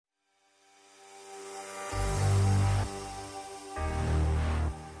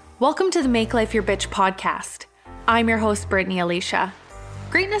Welcome to the Make Life Your Bitch podcast. I'm your host, Brittany Alicia.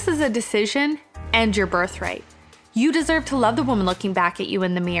 Greatness is a decision and your birthright. You deserve to love the woman looking back at you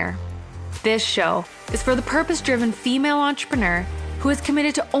in the mirror. This show is for the purpose-driven female entrepreneur who is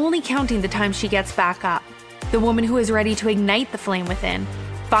committed to only counting the time she gets back up. The woman who is ready to ignite the flame within,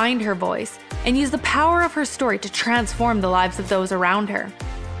 find her voice, and use the power of her story to transform the lives of those around her.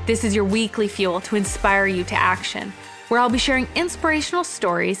 This is your weekly fuel to inspire you to action, where I'll be sharing inspirational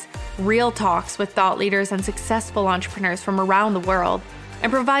stories, real talks with thought leaders and successful entrepreneurs from around the world, and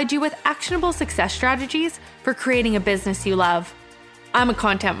provide you with actionable success strategies for creating a business you love. I'm a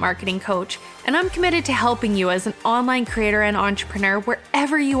content marketing coach, and I'm committed to helping you as an online creator and entrepreneur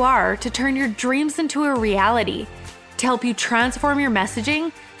wherever you are to turn your dreams into a reality, to help you transform your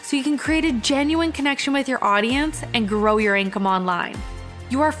messaging so you can create a genuine connection with your audience and grow your income online.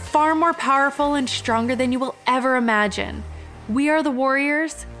 You are far more powerful and stronger than you will ever imagine. We are the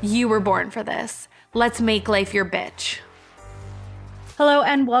warriors. You were born for this. Let's make life your bitch. Hello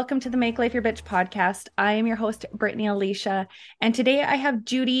and welcome to the Make Life Your Bitch podcast. I am your host, Brittany Alicia, and today I have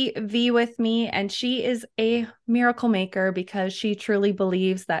Judy V with me, and she is a miracle maker because she truly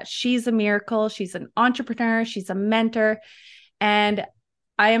believes that she's a miracle. She's an entrepreneur, she's a mentor, and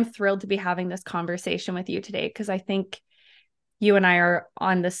I am thrilled to be having this conversation with you today because I think you and I are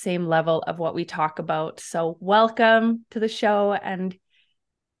on the same level of what we talk about. So welcome to the show and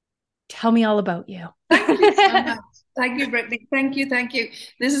tell me all about you. Thank you so much. Thank you, Brittany. Thank you. Thank you.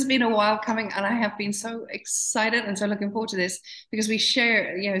 This has been a while coming, and I have been so excited and so looking forward to this because we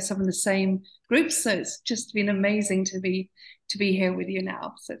share, some of the same groups. So it's just been amazing to be here with you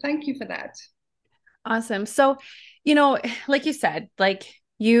now. So thank you for that. Awesome. So, like you said,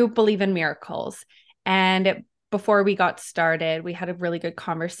 you believe in miracles. And before we got started, we had a really good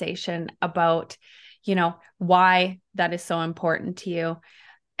conversation about, why that is so important to you.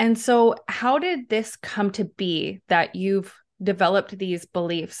 And so how did this come to be that you've developed these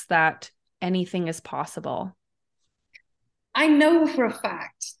beliefs that anything is possible? I know for a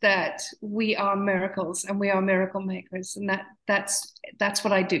fact that we are miracles and we are miracle makers, and that's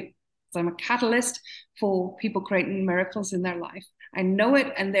what I do. So I'm a catalyst for people creating miracles in their life. I know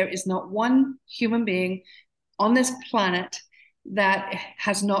it, and there is not one human being on this planet that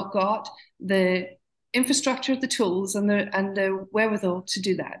has not got the infrastructure, the tools, and the wherewithal to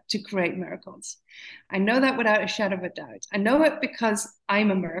do that, to create miracles. I know that without a shadow of a doubt. I know it because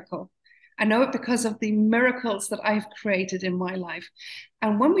I'm a miracle. I know it because of the miracles that I've created in my life.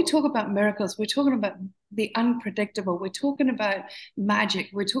 And when we talk about miracles, we're talking about the unpredictable. We're talking about magic.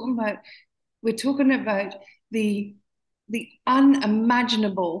 We're talking about the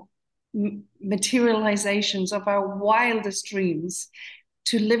unimaginable materializations of our wildest dreams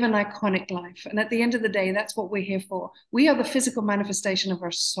to live an iconic life. And at the end of the day, that's what we're here for. We are the physical manifestation of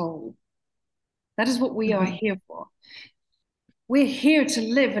our soul. That is what we are here for. We're here to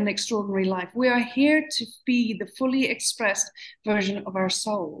live an extraordinary life. We are here to be the fully expressed version of our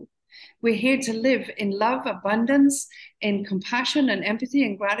soul. We're here to live in love, abundance, in compassion and empathy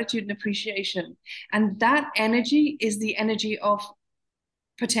and gratitude and appreciation. And that energy is the energy of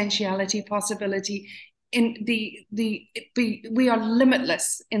potentiality, possibility. We are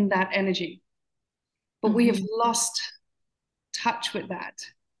limitless in that energy, but we have lost touch with that.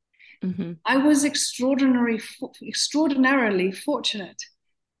 I was extraordinarily fortunate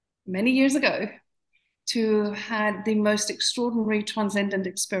many years ago to have had the most extraordinary transcendent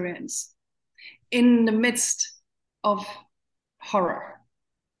experience in the midst of horror,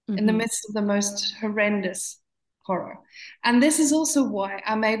 in the midst of the most horrendous horror. And this is also why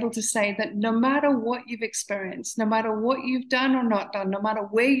I'm able to say that no matter what you've experienced, no matter what you've done or not done, no matter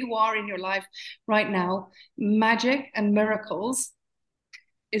where you are in your life right now, magic and miracles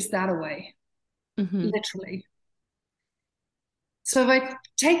is that away, literally. So if I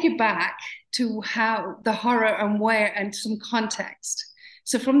take you back to how the horror and where and some context.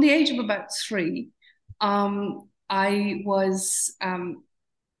 So from the age of about 3, I was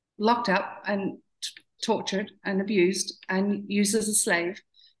locked up and tortured and abused and used as a slave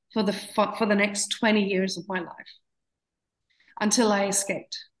for the next 20 years of my life until I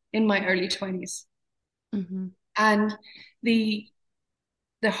escaped in my early 20s. And the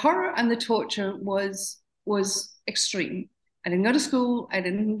horror and the torture was extreme. I didn't go to school.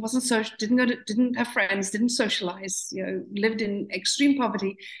 Didn't have friends, didn't socialize, lived in extreme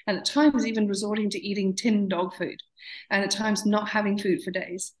poverty, and at times even resorting to eating tin dog food, and at times not having food for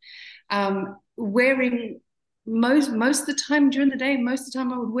days. Wearing most of the time during the day, I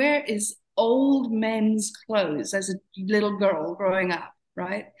would wear is old men's clothes as a little girl growing up,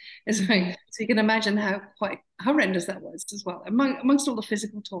 right? It's like, so you can imagine how quite horrendous that was as well, amongst all the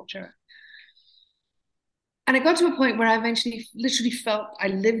physical torture. And it got to a point where I eventually literally felt I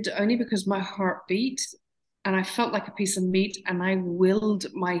lived only because my heart beat, and I felt like a piece of meat, and I willed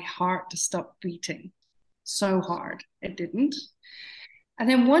my heart to stop beating so hard. It didn't. And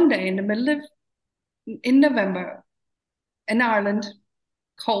then one day in November, in Ireland,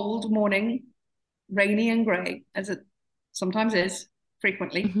 cold morning, rainy and grey, as it sometimes is,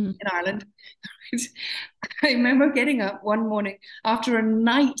 frequently in Ireland. I remember getting up one morning after a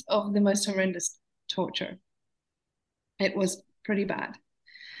night of the most horrendous torture. It was pretty bad.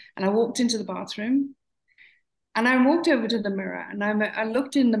 And I walked into the bathroom, and I walked over to the mirror, and I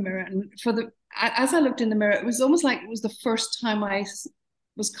looked in the mirror, and as I looked in the mirror, it was almost like it was the first time I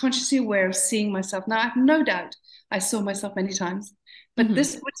was consciously aware of seeing myself. Now, I have no doubt I saw myself many times, but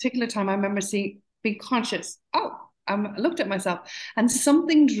this particular time I remember being conscious. Oh, I looked at myself, and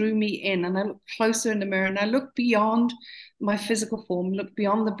something drew me in, and I looked closer in the mirror, and I looked beyond my physical form, looked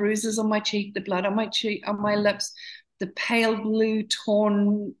beyond the bruises on my cheek, the blood on my cheek, on my lips, the pale blue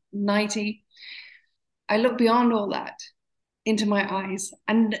torn nightie. I looked beyond all that into my eyes,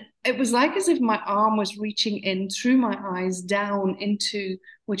 and it was like as if my arm was reaching in through my eyes down into,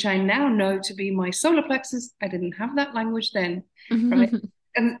 which I now know to be my solar plexus. I didn't have that language then, right?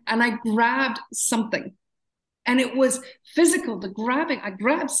 And I grabbed something, and it was physical. I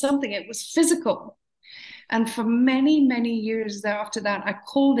grabbed something, it was physical. And for many, many years thereafter that, I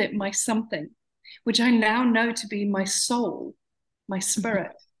called it my something, which I now know to be my soul, my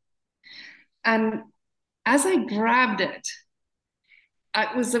spirit. And as I grabbed it,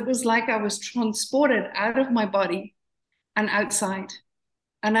 it was like I was transported out of my body and outside.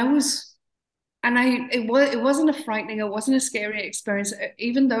 And it wasn't a frightening, it wasn't a scary experience,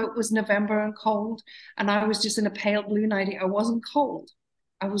 even though it was November and cold, and I was just in a pale blue nightie. I wasn't cold.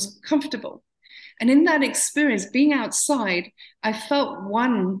 I was comfortable. And in that experience, being outside, I felt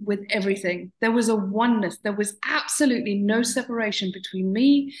one with everything. There was a oneness. There was absolutely no separation between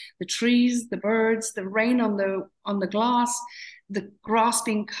me, the trees, the birds, the rain on the glass, the grass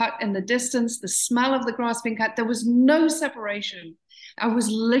being cut in the distance, the smell of the grass being cut. There was no separation. I was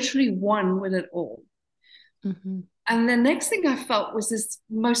literally one with it all. And the next thing I felt was this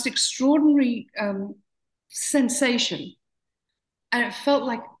most extraordinary sensation. And it felt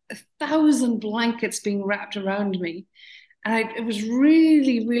like 1,000 blankets being wrapped around me. And it was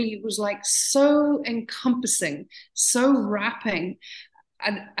really, really, it was like so encompassing, so wrapping.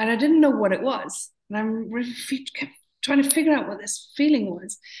 And I didn't know what it was. And I really kept trying to figure out what this feeling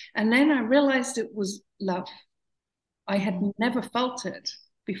was. And then I realized it was love. I had never felt it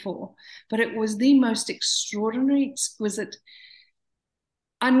before, but it was the most extraordinary, exquisite,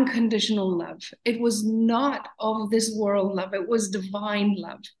 unconditional love. It was not of this world love. It was divine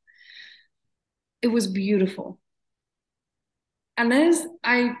love. It was beautiful. And as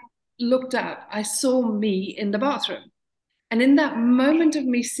I looked up, I saw me in the bathroom. And in that moment of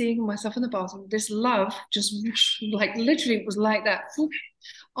me seeing myself in the bathroom, this love just like literally it was like that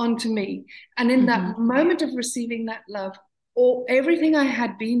onto me. And in that moment of receiving that love, everything I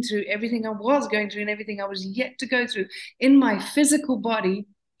had been through, everything I was going through, and everything I was yet to go through in my physical body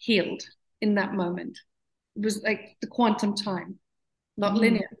healed in that moment. It was like the quantum time, not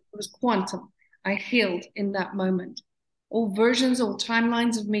linear. It was quantum. I healed in that moment. All versions, all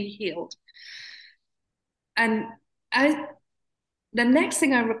timelines of me healed. And the next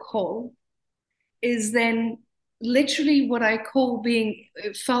thing I recall is then literally what I call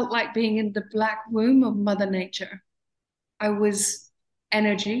it felt like being in the black womb of Mother Nature. I was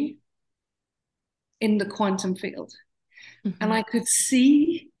energy in the quantum field. And I could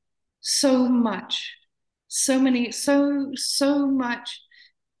see so much, so much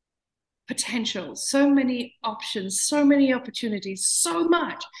potential, so many options, so many opportunities, so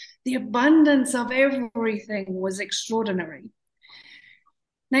much. The abundance of everything was extraordinary.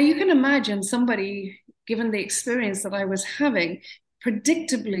 Now you can imagine somebody, given the experience that I was having,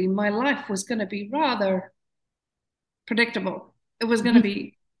 predictably my life was going to be rather predictable. It was going to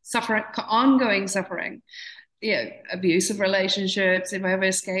be suffering, ongoing suffering, abusive relationships, if I ever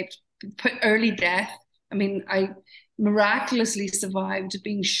escaped, early death. I mean, I miraculously survived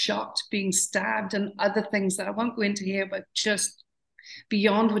being shot, being stabbed, and other things that I won't go into here, but just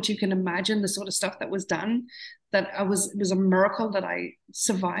beyond what you can imagine, the sort of stuff that was done, it was a miracle that I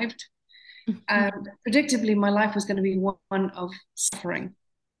survived. And predictably, my life was going to be one of suffering.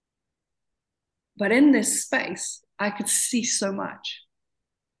 But in this space, I could see so much.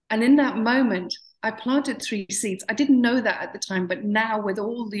 And in that moment, I planted 3 seeds. I didn't know that at the time, but now with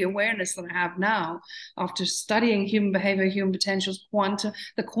all the awareness that I have now, after studying human behavior, human potentials,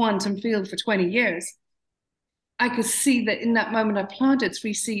 the quantum field for 20 years, I could see that in that moment I planted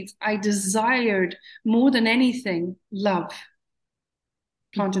 3 seeds. I desired more than anything love,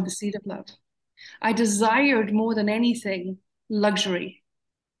 planted the seed of love. I desired more than anything luxury,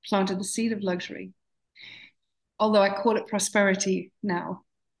 planted the seed of luxury. Although I call it prosperity now,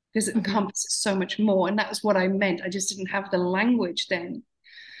 because it encompasses so much more. And that was what I meant. I just didn't have the language then.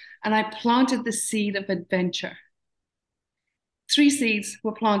 And I planted the seed of adventure. 3 seeds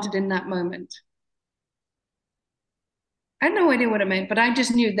were planted in that moment. I had no idea what it meant, but I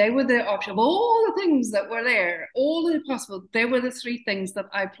just knew they were the option of all the things that were there, all the possible. They were the 3 things that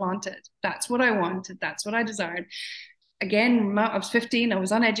I planted. That's what I wanted. That's what I desired. Again, I was 15, I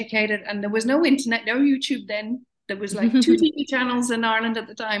was uneducated, and there was no internet, no YouTube then. There was like 2 TV channels in Ireland at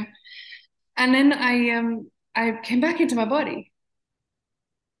the time. And then I came back into my body.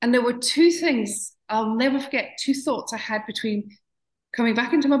 And there were 2 things I'll never forget, 2 thoughts I had between coming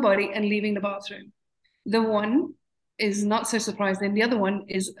back into my body and leaving the bathroom. The one is not so surprising. The other one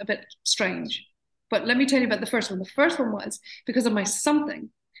is a bit strange. But let me tell you about the first one. The first one was because of my something,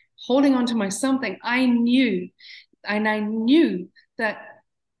 holding on to my something. I knew that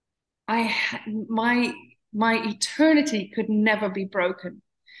my eternity could never be broken.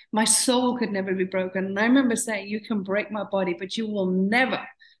 My soul could never be broken. And I remember saying, you can break my body, but you will never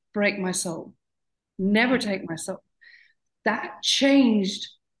break my soul. Never take my soul. That changed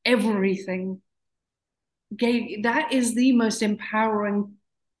everything. That is the most empowering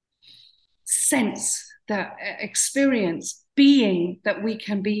sense, that experience, being that we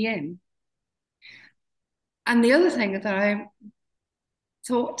can be in. And the other thing that I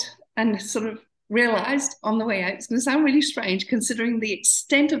thought and sort of realized on the way out, it's going to sound really strange considering the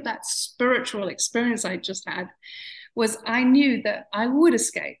extent of that spiritual experience I just had, was I knew that I would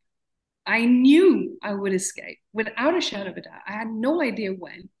escape. I knew I would escape without a shadow of a doubt. I had no idea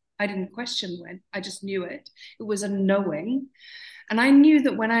when. I didn't question when. I just knew it. It was a knowing. And I knew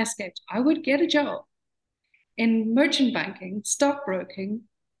that when I escaped, I would get a job in merchant banking, stockbroking,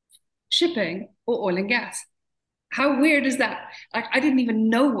 shipping, or oil and gas. How weird is that? Like, I didn't even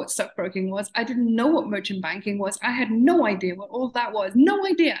know what stockbroking was. I didn't know what merchant banking was. I had no idea what all that was. No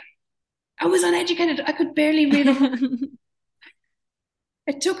idea. I was uneducated. I could barely read it.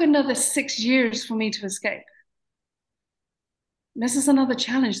 It took another 6 years for me to escape. This is another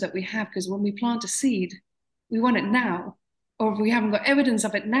challenge that we have, because when we plant a seed, we want it now. Or if we haven't got evidence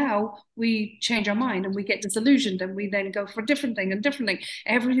of it now, we change our mind and we get disillusioned and we then go for a different thing and different thing.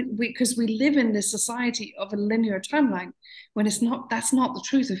 Because we live in this society of a linear timeline when that's not the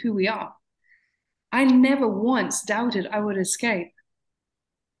truth of who we are. I never once doubted I would escape.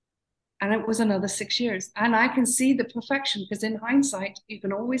 And it was another 6 years. And I can see the perfection, because in hindsight, you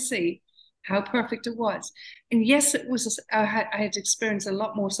can always see how perfect it was. And yes, it was. I had experienced a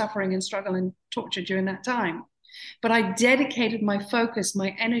lot more suffering and struggle and torture during that time. But I dedicated my focus,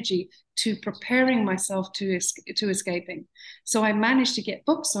 my energy to preparing myself to escaping. So I managed to get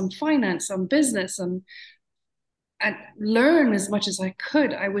books on finance, on business, and learn as much as I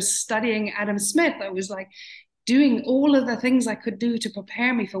could. I was studying Adam Smith. I was like doing all of the things I could do to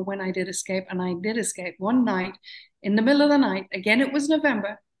prepare me for when I did escape. And I did escape one night in the middle of the night. Again, it was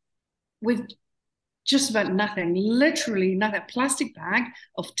November, with just about nothing, literally nothing. A plastic bag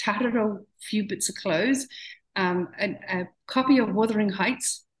of tattered old few bits of clothes, a copy of Wuthering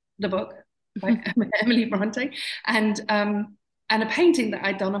Heights, the book by Emily Bronte, and a painting that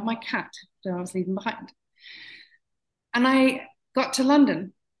I'd done of my cat that I was leaving behind. And I got to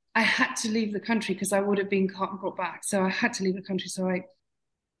London. I had to leave the country because I would have been caught and brought back. So I had to leave the country. So I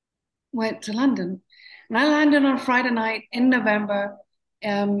went to London. And I landed on Friday night in November,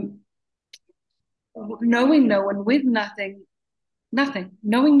 knowing no one, with nothing,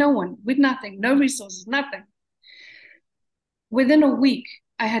 knowing no one, with nothing, no resources, nothing. Within a week,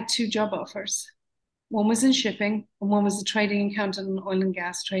 I had 2 job offers. One was in shipping and one was a trading accountant on oil and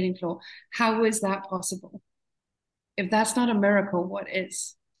gas trading floor. How is that possible? If that's not a miracle, what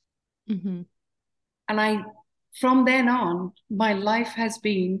is? Mm-hmm. And from then on, my life has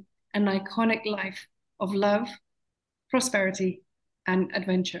been an iconic life of love, prosperity, and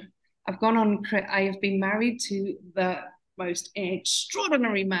adventure. I have been married to the most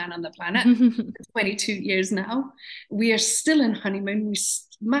extraordinary man on the planet for 22 years now. We are still in honeymoon. We're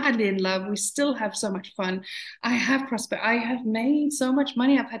madly in love. We still have so much fun. I have prospered. I have made so much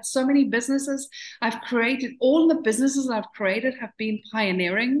money. I've had so many businesses. I've created, all the businesses I've created have been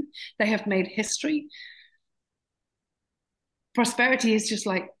pioneering. They have made history. Prosperity is just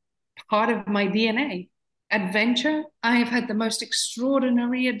like part of my DNA. Adventure, I have had the most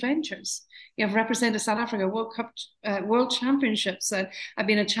extraordinary adventures. I've represented South Africa World Cup, World Championships. I've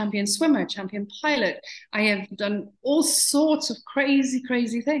been a champion swimmer, champion pilot. I have done all sorts of crazy,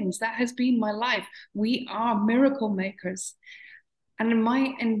 crazy things. That has been my life. We are miracle makers. And in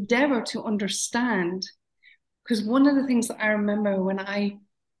my endeavor to understand, because one of the things that I remember when I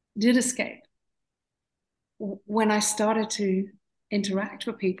did escape, when I started to interact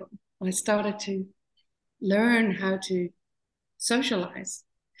with people, when I started to learn how to socialize,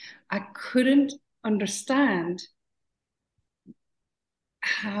 I couldn't understand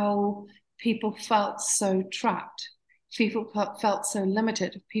how people felt so trapped. People felt so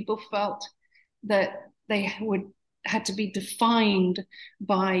limited. People felt that they had to be defined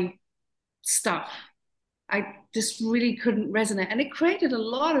by stuff. I just really couldn't resonate. And it created a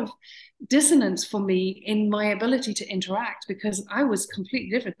lot of dissonance for me in my ability to interact, because I was completely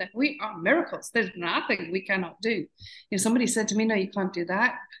different. That we are miracles. There's nothing we cannot do. Somebody said to me, no, you can't do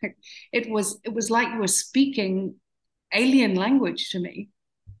that. It was like you were speaking alien language to me.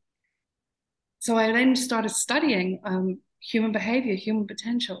 So I then started studying human behavior, human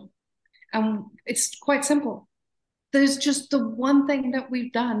potential. And it's quite simple. There's just the one thing that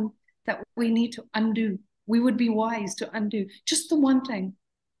we've done that we need to undo. We would be wise to undo just the one thing.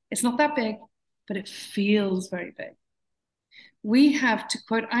 It's not that big, but it feels very big. We have, to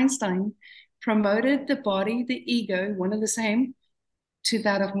quote Einstein, promoted the body, the ego, one and the same, to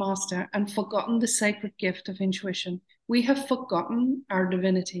that of master, and forgotten the sacred gift of intuition. We have forgotten our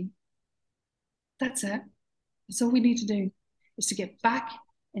divinity. That's it. That's all we need to do, is to get back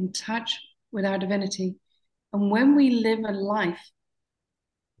in touch with our divinity. And when we live a life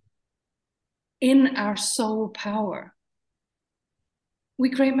in our soul power, we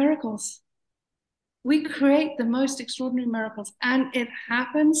create miracles. We create the most extraordinary miracles, and it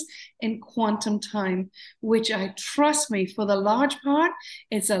happens in quantum time, which trust me, for the large part,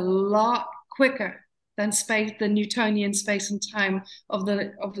 it's a lot quicker than space, the Newtonian space and time of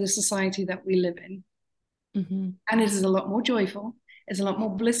the society that we live in. Mm-hmm. And it is a lot more joyful, it's a lot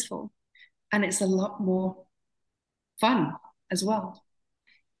more blissful, and it's a lot more fun as well.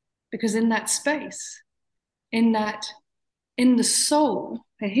 Because in that space, in the soul,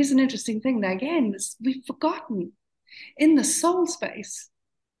 and here's an interesting thing that, again, we've forgotten. In the soul space,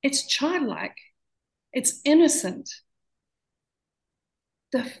 it's childlike, it's innocent.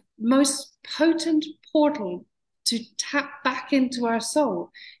 The most potent portal to tap back into our soul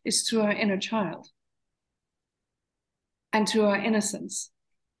is through our inner child and through our innocence.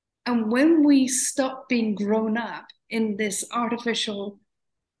 And when we stop being grown up in this artificial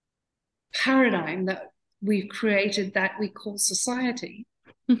paradigm that we've created that we call society,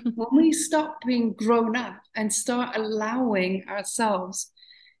 when we stop being grown up and start allowing ourselves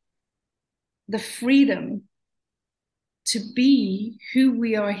the freedom to be who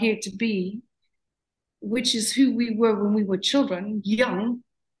we are here to be, which is who we were when we were children, young,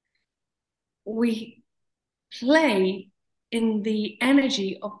 we play in the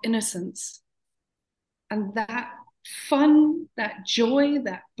energy of innocence. And that fun, that joy,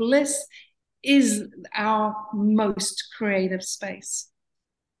 that bliss is our most creative space.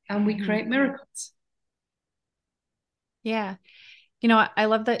 And we create miracles. Yeah. I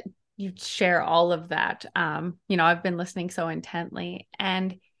love that you share all of that. I've been listening so intently,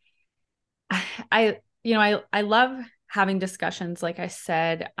 and I love having discussions, like I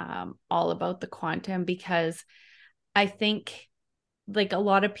said, all about the quantum, because I think, like, a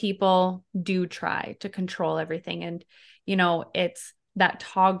lot of people do try to control everything. And, it's that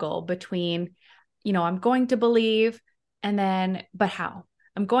toggle between, I'm going to believe, and then, but how?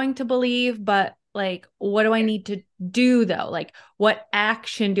 I'm going to believe, but like, what do I need to do though? Like, what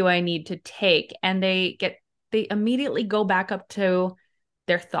action do I need to take? And they immediately go back up to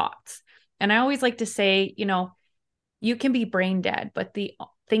their thoughts. And I always like to say, you can be brain dead, but the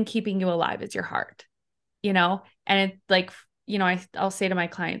thing keeping you alive is your heart, and it's like, I'll say to my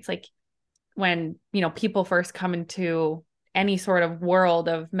clients, like, when, people first come into any sort of world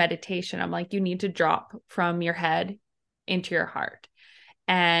of meditation, I'm like, you need to drop from your head into your heart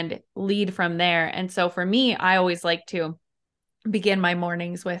and lead from there. And so for me, I always like to begin my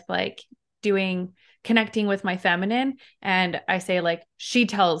mornings with like connecting with my feminine. And I say, like, she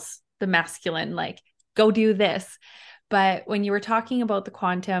tells the masculine, like, go do this. But when you were talking about the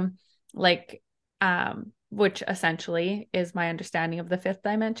quantum, like, which essentially is my understanding of the fifth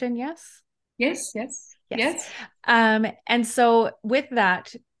dimension. Yes. Yes. And so with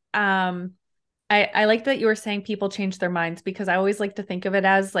that, I like that you were saying people change their minds, because I always like to think of it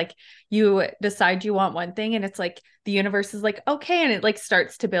as like you decide you want one thing and it's like the universe is like, okay. And it like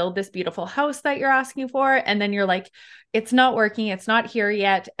starts to build this beautiful house that you're asking for. And then you're like, it's not working. It's not here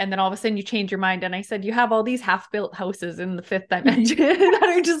yet. And then all of a sudden you change your mind. And I said, you have all these half-built houses in the fifth dimension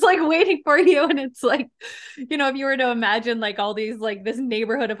that are just like waiting for you. And it's like, if you were to imagine like all these, like this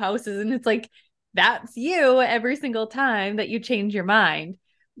neighborhood of houses, and it's like, that's you every single time that you change your mind.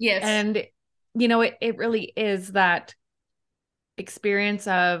 Yes. And it really is that experience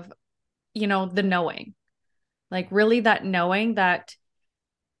of, the knowing, like really that knowing that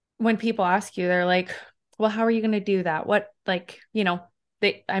when people ask you, they're like, well, how are you going to do that? What, like,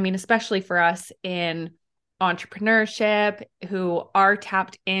 especially for us in entrepreneurship who are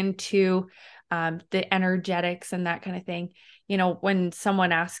tapped into the energetics and that kind of thing. When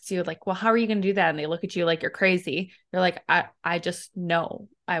someone asks you like, well, how are you going to do that? And they look at you like you're crazy. They're like, I just know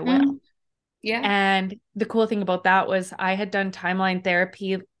I will. Yeah. And the cool thing about that was I had done timeline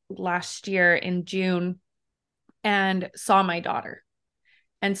therapy last year in June and saw my daughter.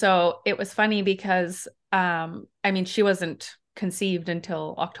 And so it was funny because, she wasn't conceived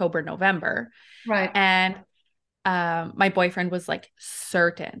until October, November. Right. And my boyfriend was like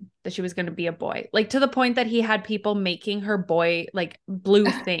certain that she was going to be a boy, like to the point that he had people making her boy like blue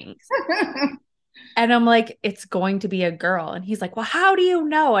things. And I'm like, it's going to be a girl. And he's like, well, how do you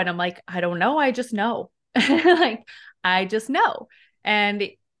know? And I'm like, I don't know. I just know. Like, I just know. And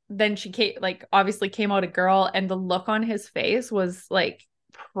then she came, like, obviously came out a girl, and the look on his face was like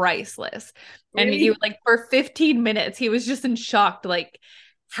priceless. Really? And he like for 15 minutes, he was just in shock. Like,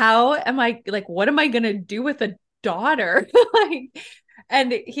 how am I, like, what am I going to do with a daughter? Like,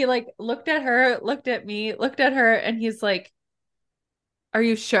 and he like looked at her, looked at me, looked at her, and he's like, are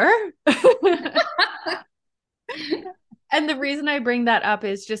you sure? And the reason I bring that up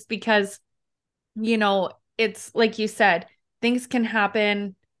is just because, it's like you said, things can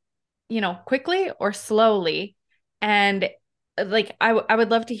happen, quickly or slowly. And like, I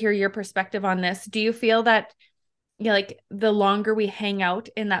would love to hear your perspective on this. Do you feel that, like the longer we hang out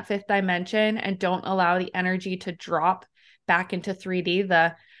in that fifth dimension and don't allow the energy to drop back into 3D,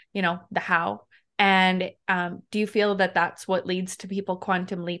 the how, and do you feel that that's what leads to people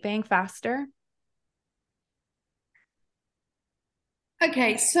quantum leaping faster?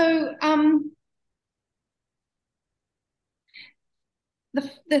 Okay, so the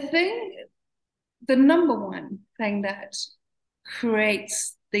number one thing that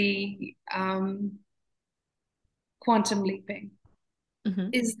creates the quantum leaping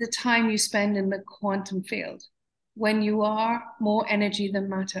is the time you spend in the quantum field when you are more energy than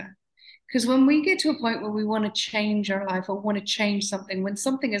matter. Because when we get to a point where we want to change our life or want to change something, when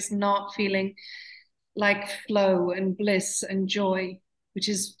something is not feeling like flow and bliss and joy, which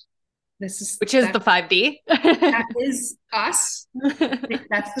is the 5D. That is us.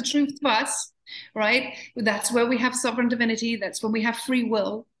 That's the truth to us, right? That's where we have sovereign divinity. That's when we have free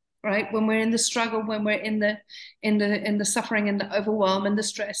will, right? When we're in the struggle, when we're in the suffering and the overwhelm and the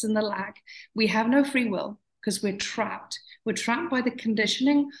stress and the lack, we have no free will because we're trapped. We're trapped by the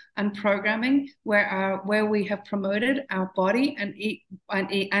conditioning and programming where we have promoted our body and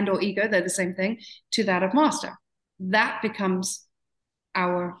or ego, they're the same thing, to that of master. That becomes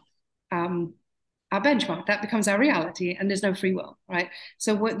our benchmark. That becomes our reality, and there's no free will, right?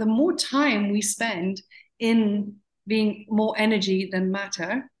 So the more time we spend in being more energy than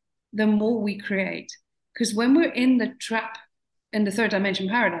matter, the more we create. Because when we're in the trap in the third dimension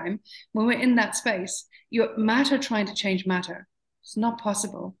paradigm, when we're in that space, your matter trying to change matter, it's not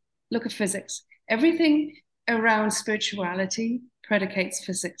possible. Look at physics. Everything around spirituality predicates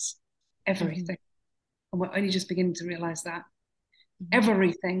physics. Everything. And we're only just beginning to realize that.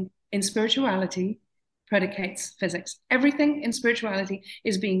 Everything in spirituality predicates physics. Everything in spirituality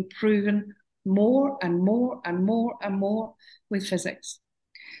is being proven more and more and more and more with physics.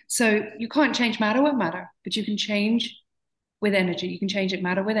 So you can't change matter with matter, but you can change with energy. You can change it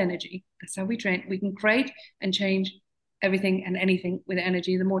matter with energy. That's how we train. We can create and change everything and anything with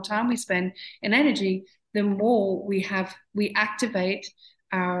energy. The more time we spend in energy, the more we activate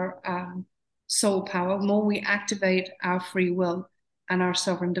our soul power, the more we activate our free will and our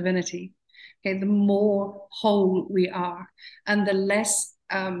sovereign divinity. Okay, the more whole we are, and the less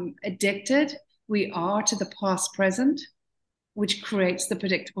addicted we are to the past present, which creates the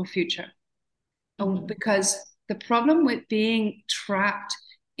predictable future. Because the problem with being trapped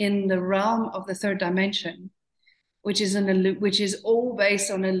in the realm of the third dimension, which is all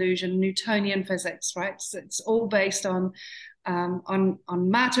based on illusion, Newtonian physics, right? So it's all based on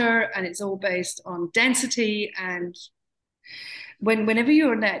matter, and it's all based on density and whenever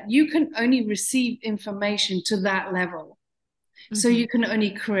you're in that, you can only receive information to that level. So you can only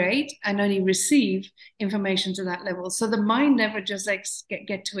create and only receive information to that level. So the mind never just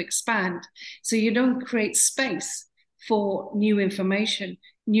get to expand. So you don't create space for new information,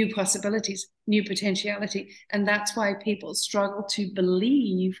 new possibilities, new potentiality. And that's why people struggle to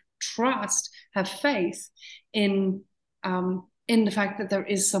believe, trust, have faith in the fact that there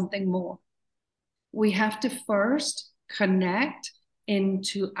is something more. We have to first connect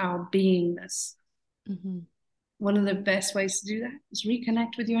into our beingness. One of the best ways to do that is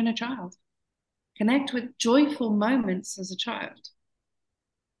reconnect with your inner child. Connect with joyful moments as a child.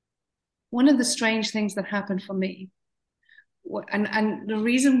 One of the strange things that happened for me, and the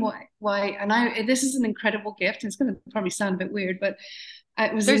reason why, and this is an incredible gift, and it's going to probably sound a bit weird, but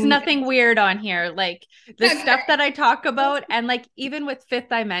there's nothing weird on here. Like the stuff that I talk about, and like even with Fifth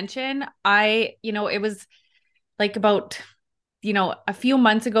Dimension, it was like about, a few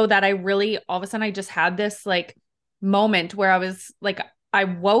months ago that I really, all of a sudden I just had this like moment where I was like, I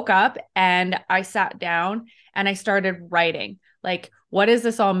woke up and I sat down and I started writing, like, what does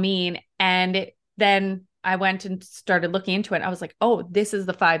this all mean? And then I went and started looking into it. I was like, oh, this is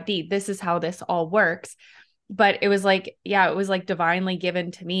the 5D. This is how this all works. But it was like, it was like divinely given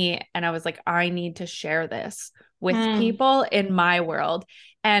to me. And I was like, I need to share this with people in my world.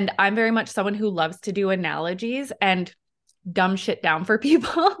 And I'm very much someone who loves to do analogies and dumb shit down for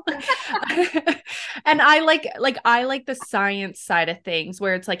people. And I like the science side of things,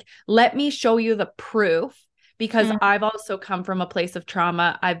 where it's like, let me show you the proof, because I've also come from a place of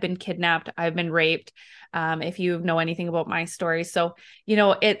trauma. I've been kidnapped. I've been raped. If you know anything about my story. So,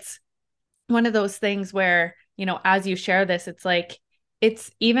 it's one of those things where, as you share this, it's like, it's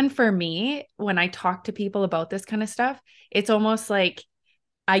even for me, when I talk to people about this kind of stuff, it's almost like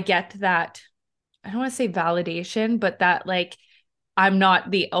I get that, I don't want to say validation, but that like, I'm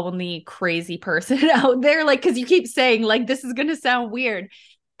not the only crazy person out there. Like, cause you keep saying like, this is going to sound weird.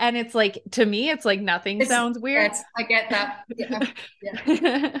 And it's like, to me, it's like, nothing sounds weird. Yes, I get that.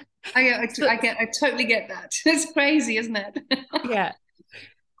 Yeah. I totally get that. It's crazy, isn't it? Yeah.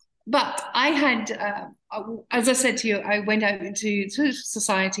 But I had, as I said to you, I went out into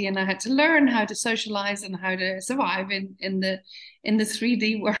society and I had to learn how to socialize and how to survive in the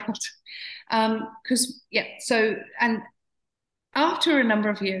 3D world. And after a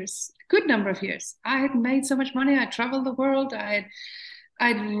good number of years, I had made so much money. I traveled the world. I'd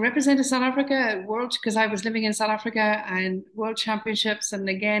represented South Africa at world, because I was living in South Africa, and world championships. And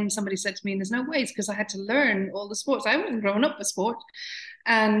again, somebody said to me, there's no ways, because I had to learn all the sports. I wasn't growing up with sport,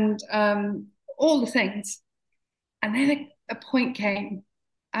 and all the things. And then a point came,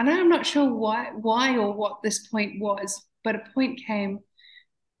 and I'm not sure why or what this point was, but a point came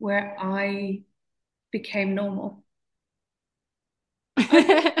where I became normal.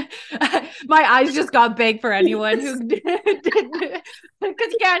 My eyes just got big for anyone who didn't,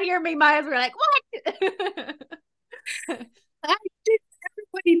 because you can't hear me. My eyes were like, what? I did.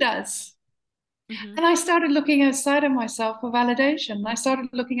 Everybody does. And I started looking outside of myself for validation. I started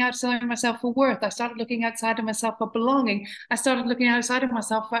looking outside of myself for worth. I started looking outside of myself for belonging. I started looking outside of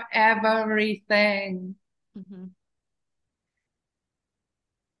myself for everything.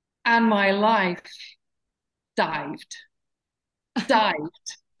 And my life dived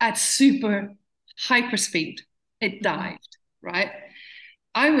at super hyper speed. It dived, right?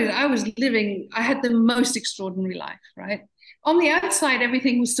 I was living, I had the most extraordinary life, right? On the outside,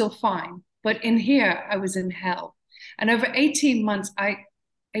 everything was still fine. But in here, I was in hell. And over 18 months, I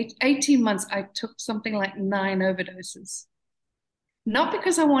took something like 9 overdoses. Not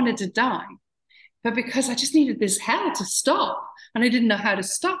because I wanted to die, but because I just needed this hell to stop. And I didn't know how to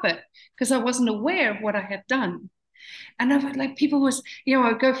stop it, because I wasn't aware of what I had done. And I would, like, people was,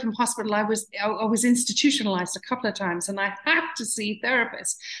 I'd go from hospital. I was institutionalized a couple of times, and I had to see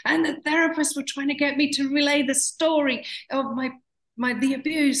therapists. And the therapists were trying to get me to relay the story of the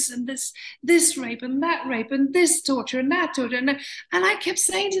abuse, and this rape and that rape and this torture and that torture. And I kept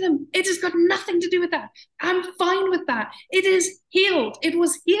saying to them, it has got nothing to do with that. I'm fine with that. It is healed. It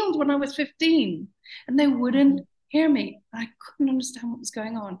was healed when I was 15. And they wouldn't hear me. I couldn't understand what was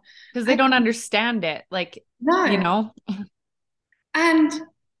going on. Because they don't understand it. Like, no. And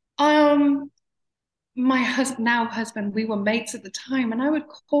my husband, we were mates at the time, and I would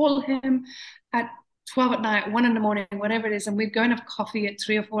call him at 12 at night, 1 in the morning, whatever it is, and we'd go and have coffee at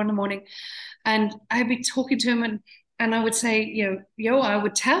 3 or 4 in the morning, and I'd be talking to him, and I would say, I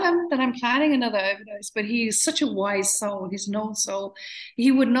would tell him that I'm planning another overdose, but he's such a wise soul. He's an old soul.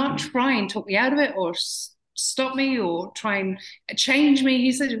 He would not try and talk me out of it or stop me or try and change me.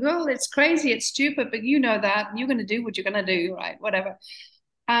 He said, well, it's crazy, it's stupid, but you know that, and you're going to do what you're going to do, right? Whatever.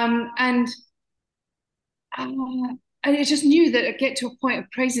 And I just knew that I'd get to a point of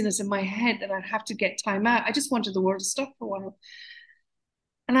craziness in my head that I'd have to get time out. I just wanted the world to stop for a while.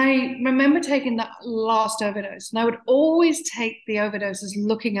 And I remember taking that last overdose. And I would always take the overdoses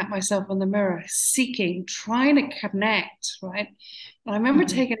looking at myself in the mirror, seeking, trying to connect, right? And I remember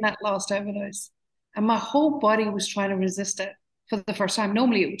taking that last overdose, and my whole body was trying to resist it for the first time.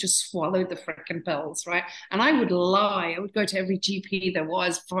 Normally, it would just swallow the freaking pills, right? And I would lie. I would go to every GP there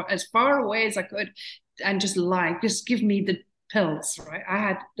was for as far away as I could and just lie. Just give me the pills, right? I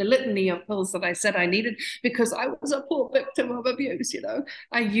had the litany of pills that I said I needed because I was a poor victim of abuse, you know.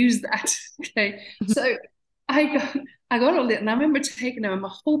 I used that. Okay. So I got all it, and I remember taking them, and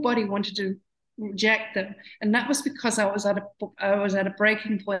my whole body wanted to reject them. And that was because I was at a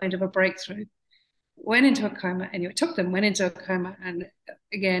breaking point of a breakthrough. Went into a coma, anyway, took them, went into a coma, and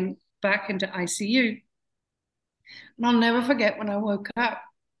again back into ICU. And I'll never forget when I woke up,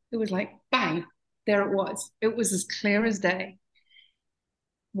 it was like bang, there it was. It was as clear as day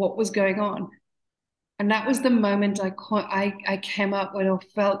what was going on. And that was the moment I came up with, or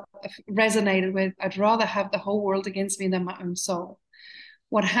felt, resonated with, I'd rather have the whole world against me than my own soul.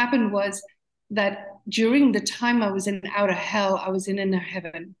 What happened was that during the time I was in outer hell, I was in inner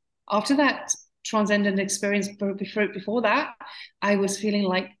heaven. After that transcendent experience, before that, I was feeling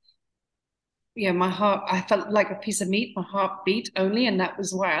like, my heart, I felt like a piece of meat, my heart beat only, and that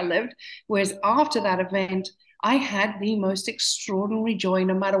was where I lived. Whereas after that event, I had the most extraordinary joy,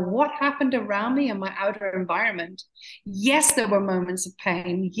 no matter what happened around me in my outer environment. Yes, there were moments of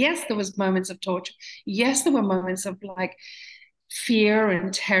pain. Yes, there was moments of torture. Yes, there were moments of like fear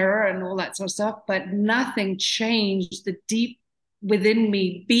and terror and all that sort of stuff, but nothing changed the deep within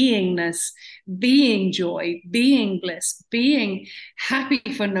me beingness, being joy, being bliss, being happy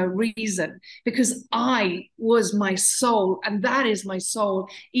for no reason, because I was my soul, and that is my soul,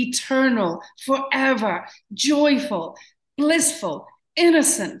 eternal, forever, joyful, blissful,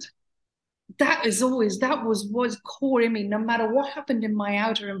 innocent. That was core in me. No matter what happened in my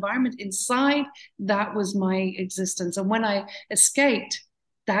outer environment, inside, that was my existence. And when I escaped,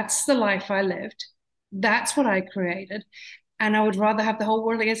 that's the life I lived. That's what I created. And I would rather have the whole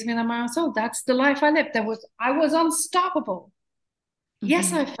world against me than my own soul. That's the life I lived. I was unstoppable.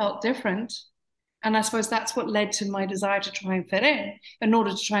 Yes, I felt different. And I suppose that's what led to my desire to try and fit in. In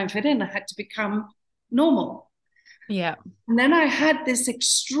order to try and fit in, I had to become normal. Yeah. And then I had this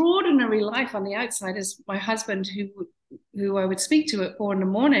extraordinary life on the outside. As my husband, who I would speak to at 4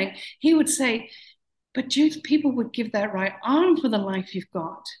 a.m, he would say, but Judith, people would give that right arm for the life you've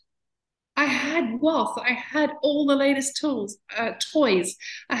got. I had wealth. I had all the latest toys.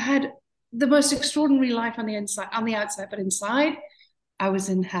 I had the most extraordinary life on the outside, but inside, I was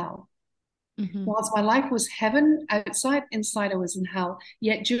in hell. Whilst my life was heaven outside, inside I was in hell.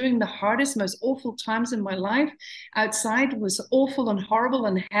 Yet during the hardest, most awful times in my life, outside was awful and horrible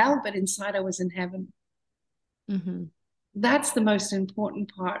and hell, but inside I was in heaven. That's the most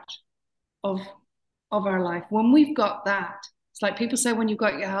important part of our life. When we've got that, it's like people say, when you've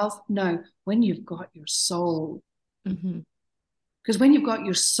got your health. No, when you've got your soul. Because when you've got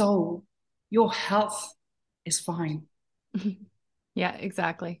your soul, your health is fine. Yeah,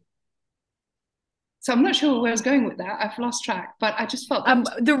 exactly. So I'm not sure where I was going with that. I've lost track, but I just felt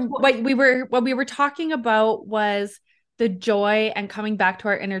what we were talking about was the joy and coming back to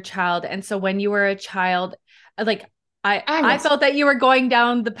our inner child. And so when you were a child, like I felt that you were going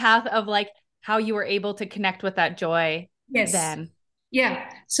down the path of like how you were able to connect with that joy. Yes. Then. Yeah.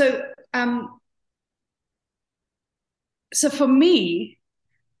 So for me,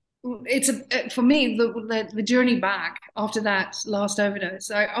 the journey back after that last overdose.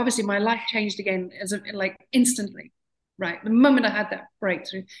 Obviously my life changed again instantly, right? The moment I had that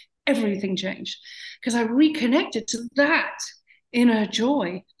breakthrough, everything changed because I reconnected to that inner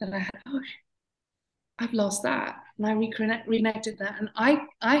joy that I had. Oh, I've lost that, and I reconnected that, and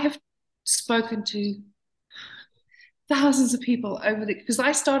I have spoken to thousands of people because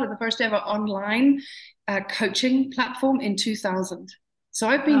I started the first ever online coaching platform in 2000. So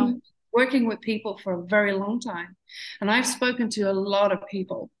I've been working with people for a very long time, and I've spoken to a lot of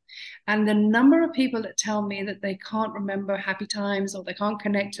people. And the number of people that tell me that they can't remember happy times or they can't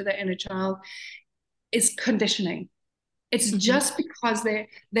connect to their inner child is conditioning. It's just because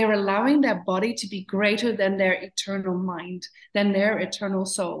they're allowing their body to be greater than their eternal mind, than their eternal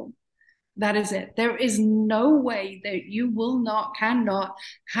soul. That is it. There is no way that you will not, cannot,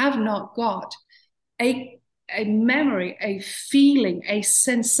 have not got a memory, a feeling, a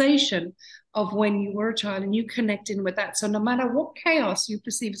sensation of when you were a child, and you connect in with that. So no matter what chaos you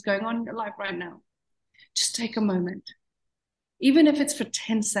perceive is going on in your life right now, just take a moment, even if it's for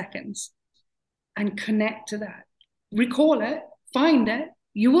 10 seconds, and connect to that. Recall it, find it.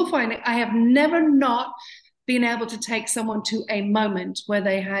 You will find it. I have never not been able to take someone to a moment where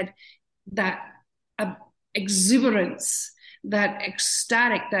they had that exuberance, that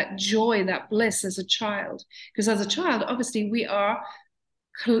ecstatic, that joy, that bliss as a child. Because as a child, obviously, we are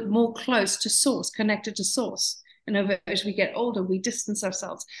more close to source, connected to source. And as we get older, we distance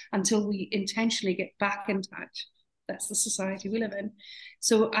ourselves until we intentionally get back in touch. That's the society we live in.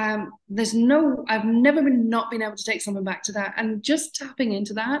 So I've never not been able to take someone back to that. And just tapping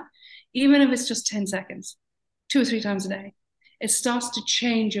into that, even if it's just 10 seconds, 2 or 3 times a day, it starts to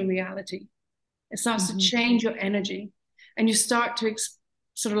change your reality. It starts to change your energy. And you start to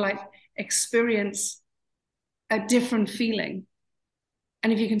sort of like experience a different feeling.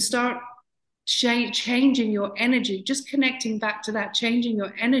 And if you can start changing your energy, just connecting back to that, changing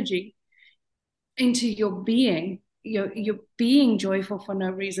your energy into your being, you're being joyful for no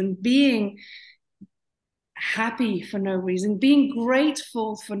reason, being happy for no reason, being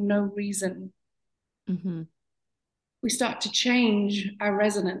grateful for no reason. We start to change our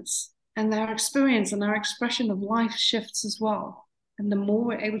resonance, and our experience and our expression of life shifts as well. And the more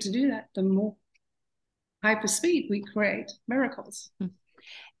we're able to do that, the more hyper speed we create miracles.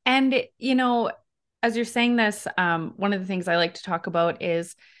 And, you know, as you're saying this, one of the things I like to talk about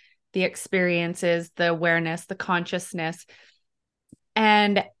is the experiences, the awareness, the consciousness.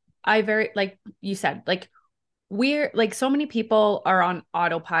 And like you said, like we're like, so many people are on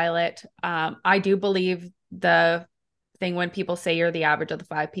autopilot. I do believe the thing when people say you're the average of the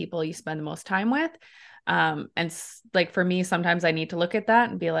 5 people you spend the most time with. And like, for me, sometimes I need to look at that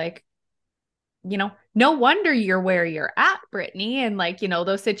and be like, you know, no wonder you're where you're at, Brittany. And like, you know,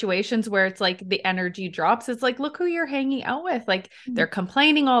 those situations where it's like the energy drops, it's like, look who you're hanging out with. Like they're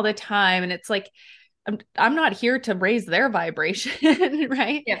complaining all the time. And it's like, I'm not here to raise their vibration.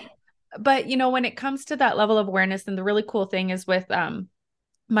 Right. Yeah. But, you know, when it comes to that level of awareness, and the really cool thing is with,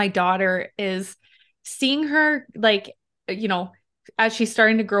 my daughter is seeing her, like, you know, as she's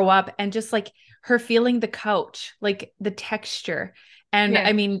starting to grow up, and just like her feeling the couch, like the texture. And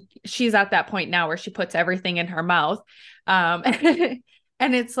I mean, she's at that point now where she puts everything in her mouth. And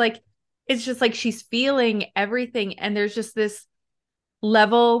it's like, it's just like she's feeling everything. And there's just this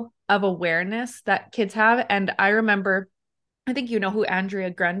level of awareness that kids have. And I remember, I think you know who Andrea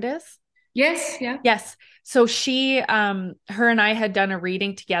Grund is? Yes. Yeah. Yes. So she, her and I had done a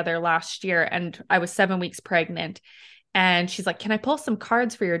reading together last year, and I was 7 weeks pregnant. And she's like, can I pull some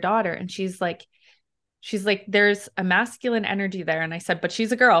cards for your daughter? And she's like, there's a masculine energy there. And I said, but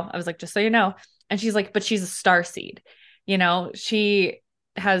she's a girl. I was like, just so you know. And she's like, but she's a starseed. You know, she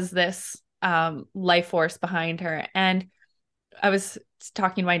has this life force behind her. And I was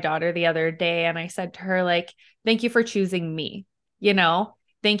talking to my daughter the other day, and I said to her, like, thank you for choosing me. You know,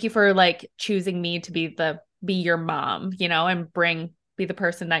 thank you for like choosing me to be your mom, you know, and be the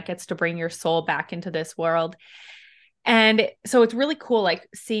person that gets to bring your soul back into this world. And so it's really cool, like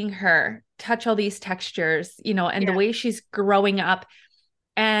seeing her touch all these textures, you know, and the way she's growing up.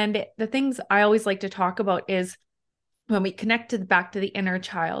 And the things I always like to talk about is when we connect back to the inner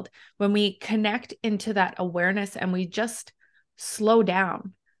child, when we connect into that awareness and we just slow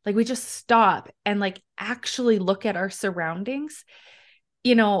down, like we just stop and like actually look at our surroundings,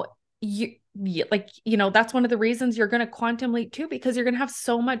 you know, that's one of the reasons you're going to quantum leap too, because you're going to have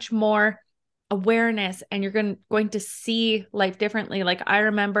so much more awareness, and you're going to see life differently. Like I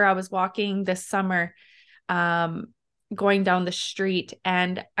remember I was walking this summer, going down the street,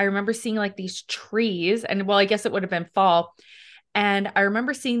 and I remember seeing like these trees, and well, I guess it would have been fall. And I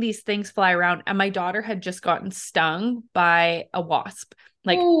remember seeing these things fly around, and my daughter had just gotten stung by a wasp,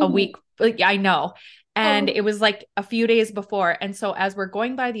 like a week. Like, I know. And it was like a few days before. And so as we're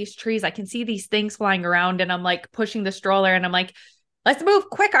going by these trees, I can see these things flying around, and I'm like pushing the stroller, and I'm like, let's move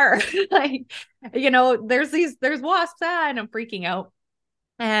quicker. Like, you know, there's wasps, and I'm freaking out.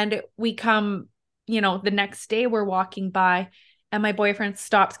 And we come, you know, the next day we're walking by, and my boyfriend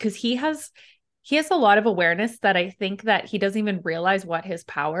stops because he has a lot of awareness that I think that he doesn't even realize what his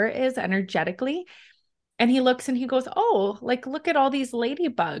power is energetically. And he looks and he goes, oh, like, look at all these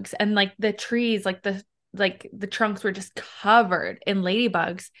ladybugs, and like the trees, like the trunks were just covered in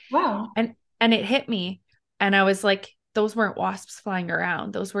ladybugs. Wow. And it hit me. And I was like, those weren't wasps flying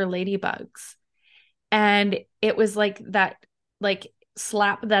around. Those were ladybugs. And it was like that, like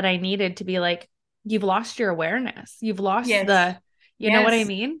slap that I needed to be like, you've lost your awareness. You've lost you know what I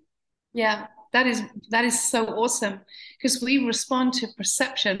mean? Yeah. that is so awesome, because we respond to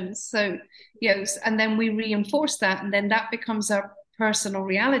perceptions. So yes, and then we reinforce that, and then that becomes our personal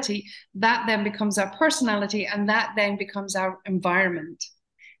reality. That then becomes our personality, and that then becomes our environment.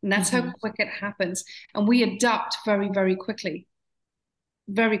 And that's how quick it happens. And we adapt very, very quickly,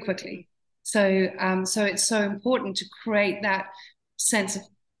 very quickly. So, so it's so important to create that sense of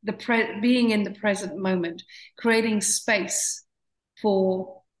being in the present moment, creating space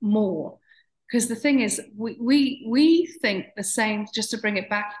for more. Because the thing is, we think the same, just to bring it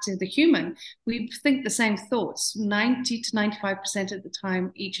back to the human, we think the same thoughts 90 to 95% of the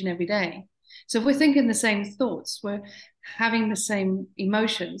time, each and every day. So if we're thinking the same thoughts, we're having the same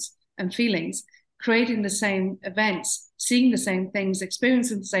emotions and feelings, creating the same events, seeing the same things,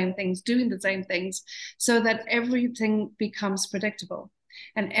 experiencing the same things, doing the same things, so that everything becomes predictable.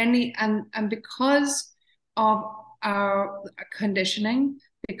 And because of our conditioning,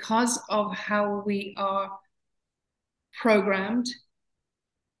 because of how we are programmed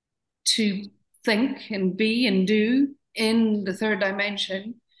to think and be and do in the third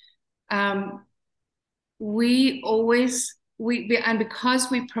dimension, and because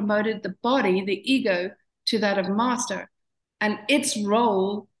we promoted the body, the ego, to that of master, and its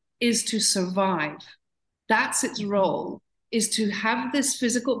role is to survive. That's its role, is to have this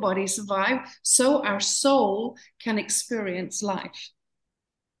physical body survive so our soul can experience life.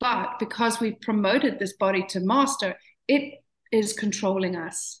 But because we've promoted this body to master, it is controlling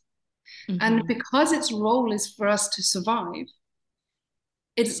us. And because its role is for us to survive,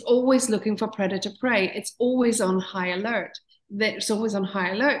 it's always looking for predator prey. It's always on high alert. It's always on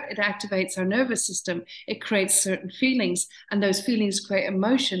high alert. It activates our nervous system. It creates certain feelings, and those feelings create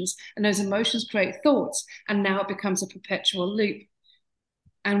emotions, and those emotions create thoughts. And now it becomes a perpetual loop.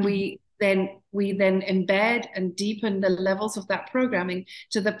 And we then embed and deepen the levels of that programming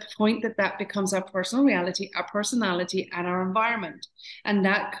to the point that that becomes our personal reality, our personality, and our environment. And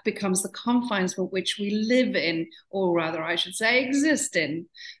that becomes the confines for which we live in, or rather, I should say, exist in,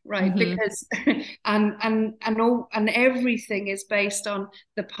 right? Because and everything is based on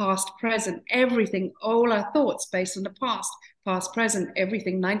the past, present. Everything, all our thoughts based on the past, present,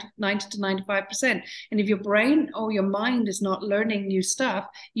 everything, 90 to 95%. And if your brain or your mind is not learning new stuff,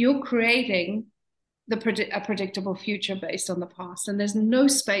 you're creating a predictable future based on the past. And there's no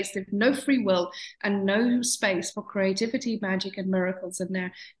space, there's no free will, and no space for creativity, magic, and miracles in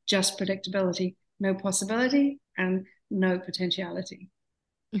there. Just predictability, no possibility, and no potentiality.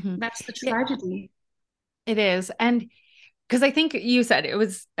 That's the tragedy. It is. And because I think you said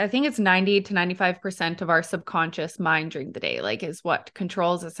I think it's 90 to 95% of our subconscious mind during the day, like, is what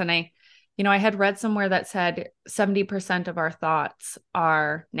controls us. And I had read somewhere that said 70% of our thoughts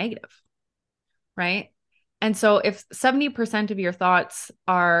are negative, right? And so if 70% of your thoughts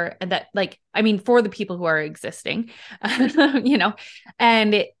are that, like, I mean, for the people who are existing, and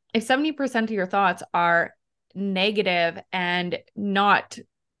if 70% of your thoughts are negative and not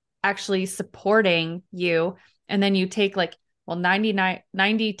actually supporting you, and then you take 90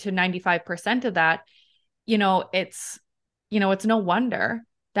 to 95% of that, it's no wonder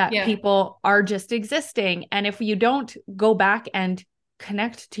that people are just existing. And if you don't go back and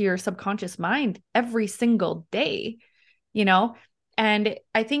connect to your subconscious mind every single day, and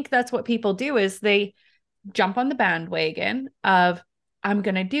I think that's what people do, is they jump on the bandwagon of, I'm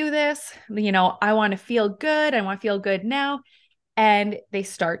going to do this, I want to feel good. I want to feel good now. And they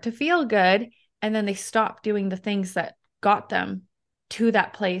start to feel good. And then they stop doing the things that got them to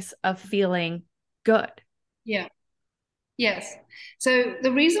that place of feeling good. Yeah. Yes. So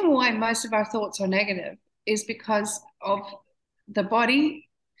the reason why most of our thoughts are negative is because of the body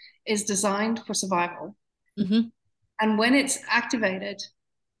is designed for survival. And when it's activated,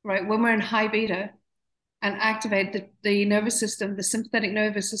 right, when we're in high beta and activate the nervous system, the sympathetic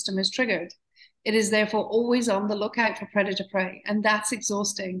nervous system is triggered. It is therefore always on the lookout for predator prey. And that's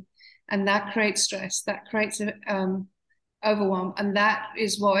exhausting. And that creates stress. That creates overwhelm. And that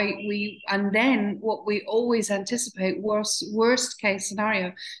is why then what we always anticipate, worst case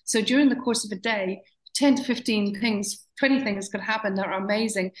scenario. So during the course of a day, 10 to 15 things, 20 things could happen that are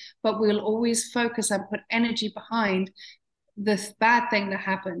amazing, but we'll always focus and put energy behind the bad thing that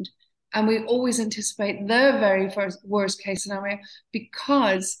happened. And we always anticipate the very worst case scenario,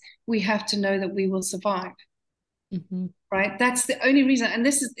 because we have to know that we will survive. Right? That's the only reason. And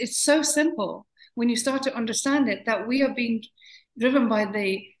it's so simple when you start to understand it, that we are being driven by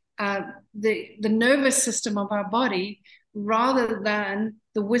the nervous system of our body rather than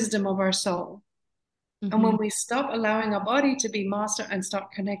the wisdom of our soul. And when we stop allowing our body to be master and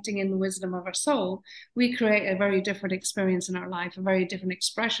start connecting in the wisdom of our soul, we create a very different experience in our life, a very different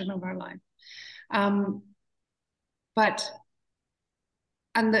expression of our life. Um, but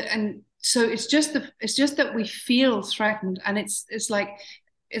and so it's just that we feel threatened, and it's like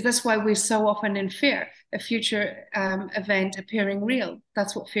that's why we're so often in fear. A future event appearing real.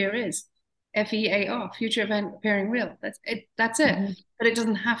 That's what fear is. FEAR, future event appearing real. That's it. That's it. Mm-hmm. But it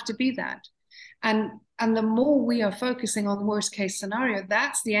doesn't have to be that. And the more we are focusing on the worst case scenario,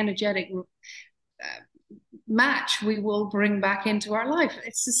 that's the energetic match we will bring back into our life.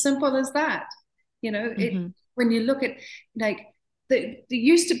 It's as simple as that. Mm-hmm. When you look at, like, there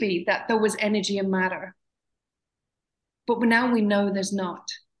used to be that there was energy and matter, but now we know there's not.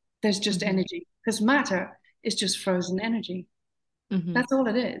 There's just Mm-hmm. energy, because matter is just frozen energy. Mm-hmm. That's all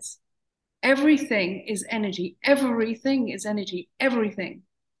it is. Everything is energy. Everything is energy. Everything.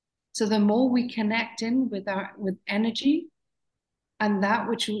 So the more we connect in with energy and that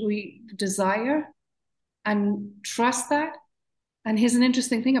which we desire, and trust that. And here's an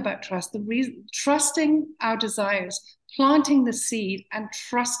interesting thing about trust: trusting our desires, planting the seed and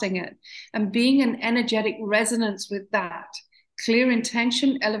trusting it, and being in energetic resonance with that. Clear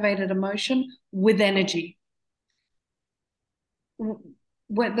intention, elevated emotion with energy.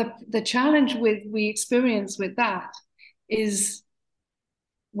 What the challenge we experience with that is,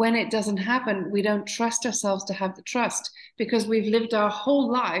 when it doesn't happen, we don't trust ourselves to have the trust, because we've lived our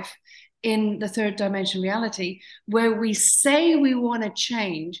whole life in the third dimension reality, where we say we want to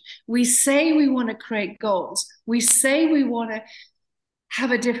change, we say we want to create goals, we say we want to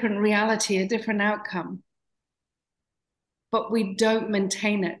have a different reality, a different outcome, but we don't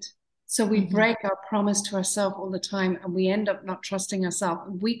maintain it. So we break our promise to ourselves all the time, and we end up not trusting ourselves.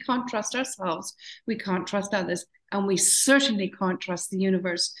 We can't trust ourselves, we can't trust others, and we certainly can't trust the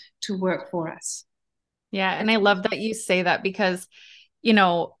universe to work for us. Yeah. And I love that you say that, because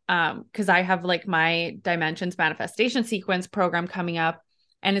because I have like my Dimensions Manifestation Sequence program coming up,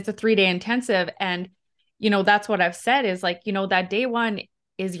 and it's a 3-day intensive. And, that's what I've said is, like, that day one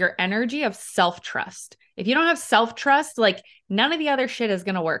is your energy of self-trust. If you don't have self-trust, like, none of the other shit is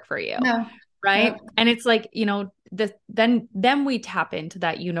going to work for you. No. Right. No. And it's like, then we tap into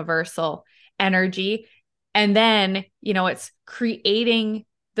that universal energy. And then, it's creating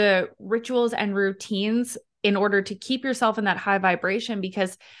the rituals and routines in order to keep yourself in that high vibration.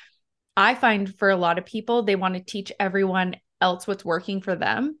 Because I find for a lot of people, they want to teach everyone else what's working for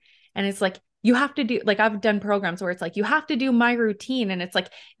them. And it's like, you have to do, like, I've done programs where it's like, you have to do my routine. And it's like,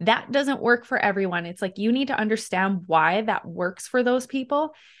 that doesn't work for everyone. It's like, you need to understand why that works for those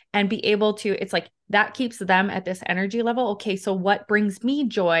people and be able to, it's like, that keeps them at this energy level. Okay, so what brings me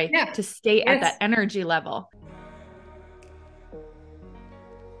joy to stay at that energy level?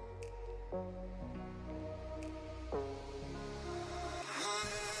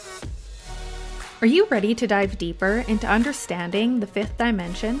 Are you ready to dive deeper into understanding the fifth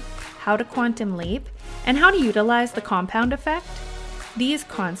dimension, how to quantum leap, and how to utilize the compound effect? These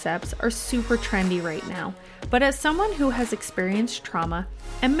concepts are super trendy right now, but as someone who has experienced trauma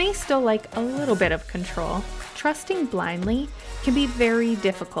and may still like a little bit of control, trusting blindly can be very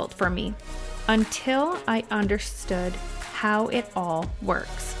difficult for me until I understood how it all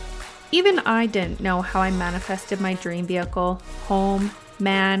works. Even I didn't know how I manifested my dream vehicle, home,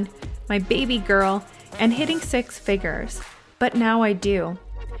 man, my baby girl, and hitting 6 figures, but now I do.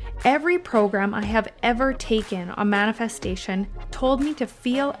 Every program I have ever taken on manifestation told me to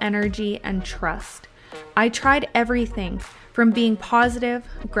feel energy and trust. I tried everything from being positive,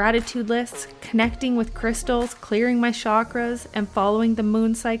 gratitude lists, connecting with crystals, clearing my chakras, and following the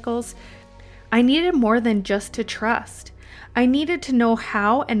moon cycles. I needed more than just to trust. I needed to know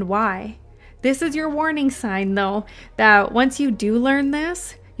how and why. This is your warning sign, though, that once you do learn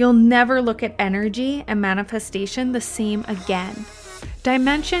this, you'll never look at energy and manifestation the same again.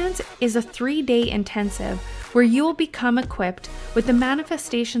 Dimensions is a 3-day intensive where you will become equipped with the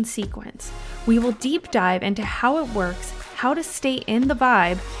manifestation sequence. We will deep dive into how it works, how to stay in the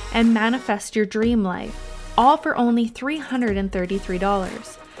vibe, and manifest your dream life, all for only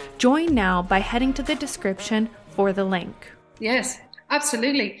 $333. Join now by heading to the description for the link. Yes,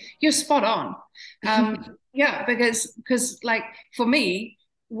 absolutely. You're spot on. Yeah, because like, for me,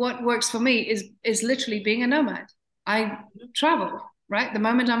 what works for me is literally being a nomad. I travel, right? The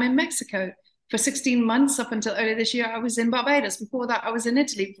moment I'm in Mexico for 16 months, up until earlier this year, I was in Barbados. Before that, I was in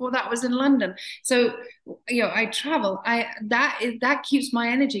Italy. Before that, I was in London. So, I travel. That keeps my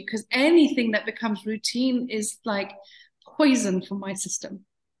energy, because anything that becomes routine is like poison for my system,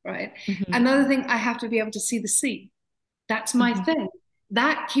 right? Mm-hmm. Another thing, I have to be able to see the sea. That's my thing.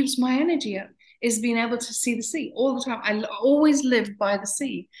 That keeps my energy up, is being able to see the sea all the time. I always lived by the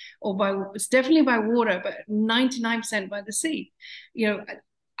sea, or it's definitely by water, but 99% by the sea.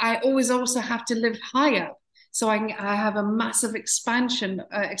 I always also have to live high up. So I have a massive expansive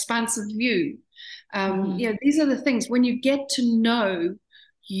view. These are the things when you get to know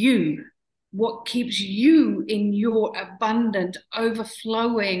you, what keeps you in your abundant,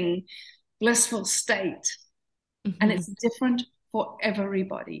 overflowing, blissful state. And it's different for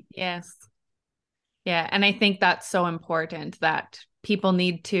everybody. Yes. Yeah. And I think that's so important that people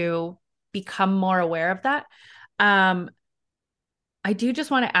need to become more aware of that. I do just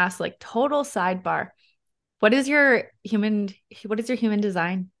want to ask, like, total sidebar. What is your human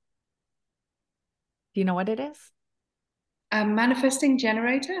design? Do you know what it is? A manifesting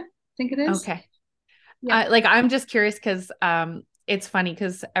generator, I think it is. Okay. Yeah. I'm just curious because it's funny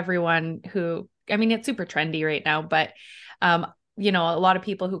because everyone who, I mean, it's super trendy right now, but a lot of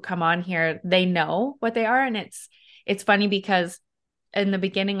people who come on here, they know what they are. And it's funny because in the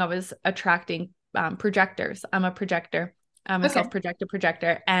beginning I was attracting projectors. I'm a projector. I'm a self-projected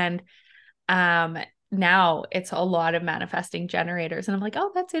projector. And now it's a lot of manifesting generators. And I'm like,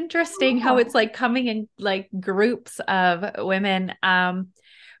 oh, that's interesting how it's like coming in like groups of women.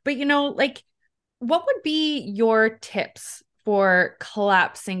 But like, what would be your tips for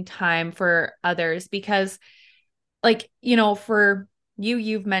collapsing time for others? Because like, for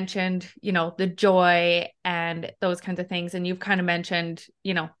you've mentioned, the joy and those kinds of things. And you've kind of mentioned,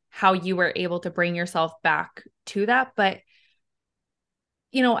 how you were able to bring yourself back to that. But,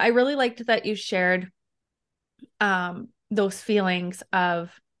 I really liked that you shared those feelings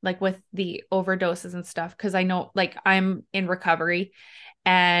of like with the overdoses and stuff. Cause I know like I'm in recovery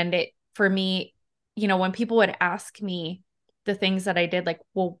and for me, when people would ask me the things that I did, like,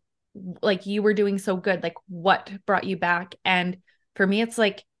 well, like you were doing so good, like what brought you back? And for me, it's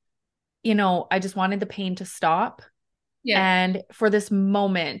like, I just wanted the pain to stop. Yeah. And for this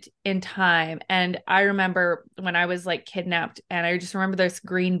moment in time. And I remember when I was like kidnapped and I just remember this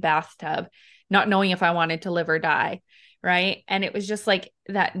green bathtub, not knowing if I wanted to live or die. Right. And it was just like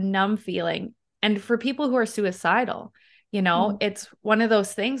that numb feeling. And for people who are suicidal, it's one of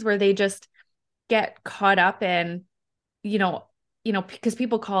those things where they just get caught up in, because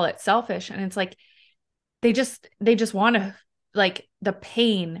people call it selfish and it's like, they just want to like the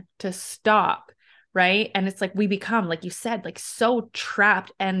pain to stop. Right. And it's like, we become, like you said, like so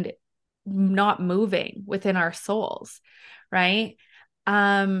trapped and not moving within our souls. Right.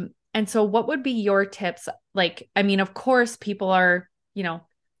 And so what would be your tips? Like, I mean, of course, people are,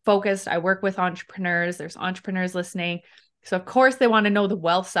 focused. I work with entrepreneurs. There's entrepreneurs listening. So of course they want to know the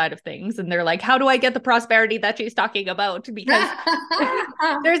wealth side of things. And they're like, how do I get the prosperity that she's talking about? Because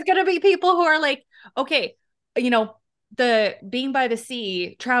there's going to be people who are like, okay, the being by the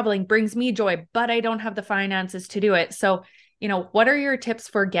sea, traveling brings me joy, but I don't have the finances to do it. So, what are your tips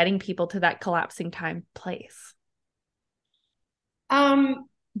for getting people to that collapsing time place? There's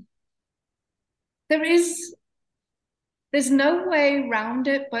no way around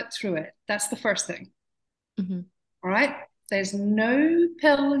it but through it. That's the first thing. Mm-hmm. All right. There's no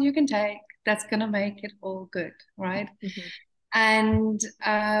pill you can take that's going to make it all good. Right. Mm-hmm. And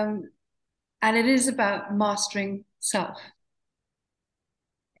it is about mastering self,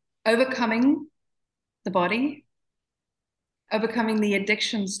 overcoming the body, overcoming the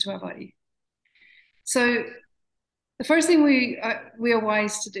addictions to our body. So the first thing we are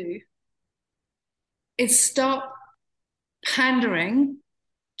wise to do is stop pandering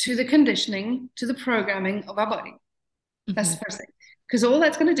to the conditioning, to the programming of our body. Mm-hmm. That's the first thing. Because all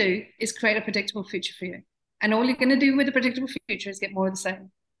that's going to do is create a predictable future for you. And all you're going to do with a predictable future is get more of the same.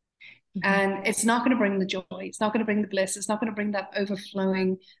 Mm-hmm. And it's not going to bring the joy. It's not going to bring the bliss. It's not going to bring that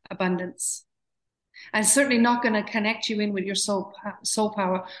overflowing abundance. And certainly not going to connect you in with your soul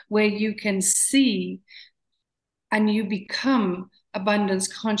power where you can see and you become abundance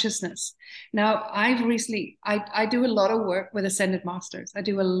consciousness. Now, I've recently, I do a lot of work with Ascended Masters. I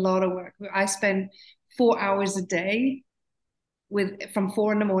do a lot of work. I spend 4 hours a day from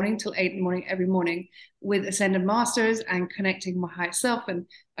 4 a.m. till 8 a.m. every morning with Ascended Masters and connecting my higher self and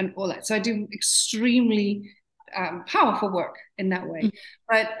all that. So I do extremely powerful work in that way. Mm-hmm.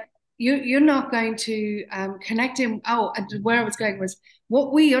 But you're not going to connect in. Where I was going was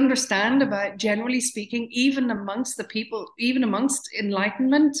what we understand about, generally speaking, even amongst the people, even amongst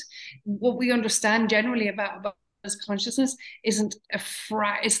enlightenment, what we understand generally about consciousness isn't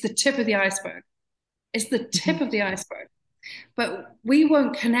it's the tip of the iceberg. It's the tip of the iceberg. But we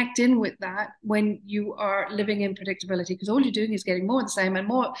won't connect in with that when you are living in predictability, because all you're doing is getting more of the same and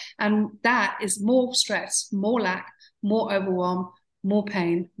more, and that is more stress, more lack, more overwhelm, more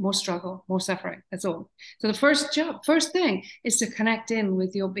pain, more struggle, more suffering. That's all. So the first thing is to connect in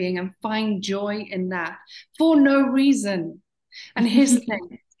with your being and find joy in that for no reason. And here's the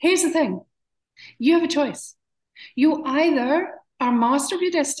thing. Here's the thing. You have a choice. You either are master of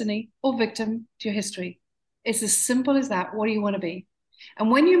your destiny or victim to your history. It's as simple as that. What do you want to be? And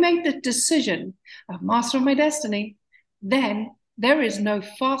when you make the decision of master of my destiny, then there is no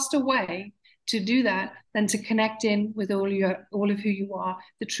faster way to do that than to connect in with all of who you are,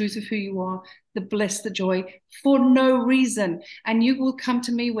 the truth of who you are, the bliss, the joy, for no reason. And you will come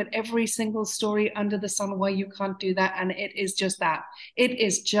to me with every single story under the sun why you can't do that. And it is just that. It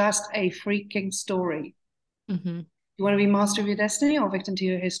is just a freaking story. Mm-hmm. You want to be master of your destiny or victim to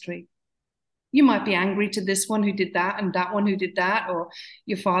your history? You might be angry to this one who did that and that one who did that, or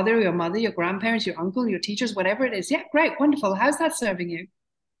your father, or your mother, your grandparents, your uncle, your teachers, whatever it is. Yeah, great, wonderful. How's that serving you?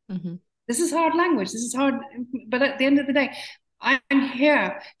 Mm-hmm. This is hard language. This is hard. But at the end of the day, I'm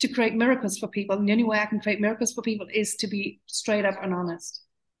here to create miracles for people. And the only way I can create miracles for people is to be straight up and honest.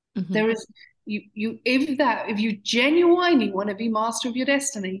 Mm-hmm. There is if you genuinely want to be master of your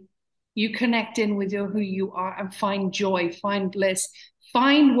destiny, you connect in with who you are and find joy, find bliss,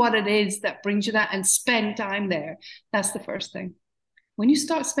 find what it is that brings you that and spend time there. That's the first thing. When you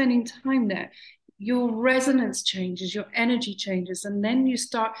start spending time there, your resonance changes, your energy changes, and then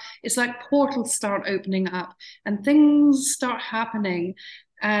it's like portals start opening up and things start happening.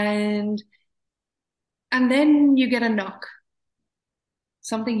 And then you get a knock.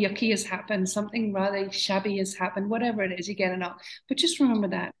 Something yucky has happened, something rather shabby has happened, whatever it is, you get a knock. But just remember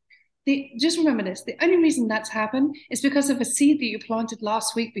that. Just remember this. The only reason that's happened is because of a seed that you planted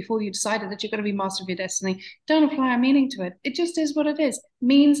last week before you decided that you're going to be master of your destiny. Don't apply a meaning to it. It just is what it is.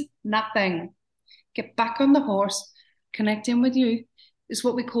 Means nothing. Get back on the horse, connect in with you. It's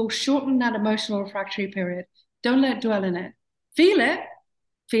what we call shorten that emotional refractory period. Don't let it dwell in it. Feel it.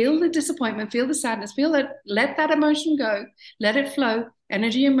 Feel the disappointment, feel the sadness, feel it, let that emotion go, let it flow.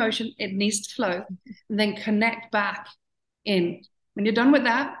 Energy, emotion, it needs to flow. And then connect back in. When you're done with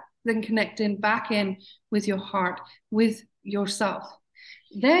that, then connect in back in with your heart, with yourself.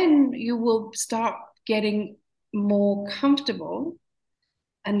 Then you will start getting more comfortable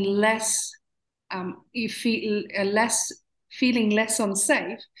and less, you feel feeling less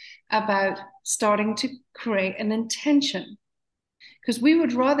unsafe about starting to create an intention. Because we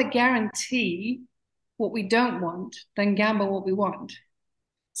would rather guarantee what we don't want than gamble what we want.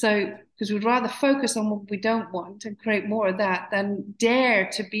 So, because we'd rather focus on what we don't want and create more of that than dare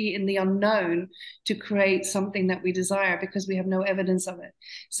to be in the unknown to create something that we desire because we have no evidence of it.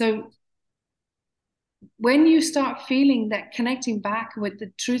 So, when you start feeling that, connecting back with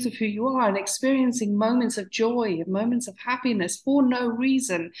the truth of who you are and experiencing moments of joy and moments of happiness for no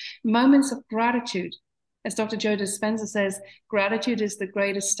reason, moments of gratitude, as Dr. Joe Dispenza says, gratitude is the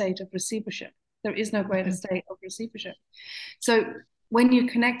greatest state of receivership. There is no greater state of receivership. So when you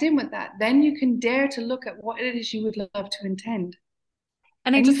connect in with that, then you can dare to look at what it is you would love to intend.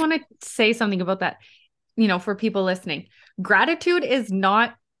 And I just want to say something about that, for people listening. Gratitude is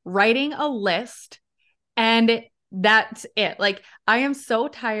not writing a list and that's it. Like, I am so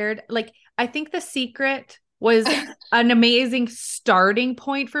tired. Like, I think The Secret was an amazing starting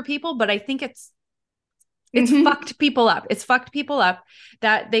point for people, but I think it's fucked people up. It's fucked people up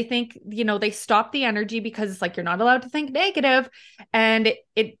that they think, they stop the energy because it's like, you're not allowed to think negative, and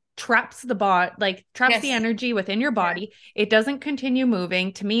it traps the the energy within your body. It doesn't continue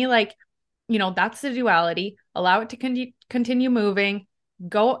moving. To me, that's the duality. Allow it to continue moving,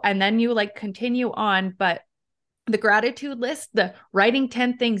 go, and then you continue on. But the gratitude list, the writing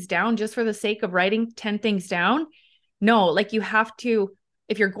 10 things down just for the sake of writing 10 things down. No, you have to,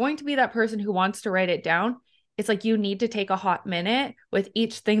 if you're going to be that person who wants to write it down, it's like you need to take a hot minute with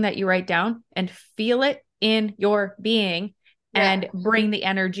each thing that you write down and feel it in your being and bring the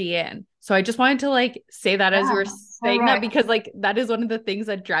energy in. So I just wanted to say that as you were saying that, because that is one of the things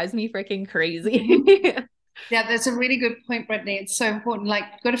that drives me freaking crazy. Yeah, that's a really good point, Brittany. It's so important.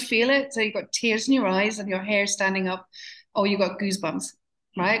 You've got to feel it. So you've got tears in your eyes and your hair standing up, or you've got goosebumps,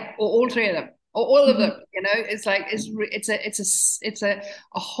 right? Or all three of them, or all of them. It's a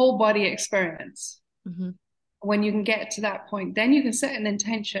whole body experience. When you can get to that point, then you can set an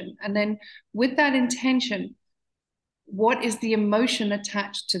intention, and then with that intention, what is the emotion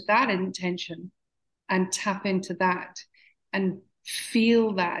attached to that intention, and tap into that and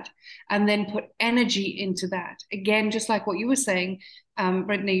feel that, and then put energy into that. Again, just like what you were saying,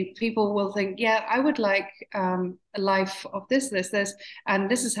 Brittany, people will think, yeah, I would like a life of this,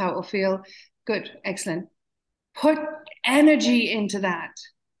 and this is how it will feel. Good, excellent. Put energy into that.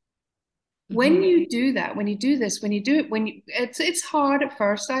 When you do that, when you do this, when you do it, it's hard at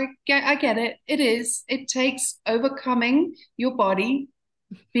first. I get it. It is. It takes overcoming your body,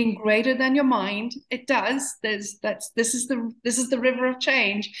 being greater than your mind. It does. This is the river of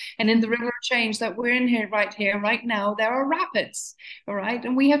change. And in the river of change that we're in here, right now, there are rapids. All right.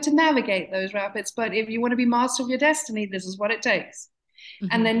 And we have to navigate those rapids. But if you want to be master of your destiny, this is what it takes.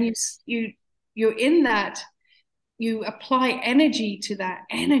 And then you're in that, you apply energy to that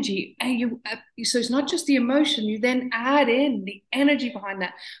energy, and so it's not just the emotion, you then add in the energy behind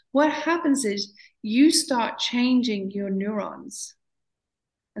that. What happens is you start changing your neurons.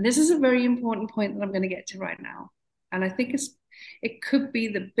 And this is a very important point that I'm going to get to right now. And I think it could be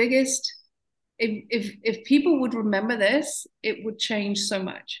the biggest, if people would remember this, it would change so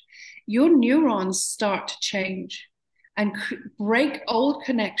much. Your neurons start to change and break old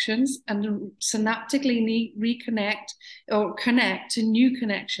connections and synaptically reconnect or connect to new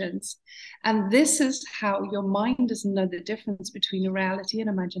connections. And this is how your mind doesn't know the difference between reality and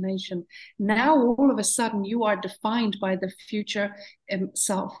imagination. Now, all of a sudden, you are defined by the future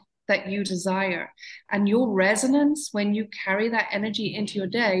self that you desire. And your resonance, when you carry that energy into your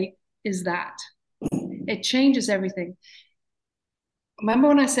day, is that. It changes everything. Remember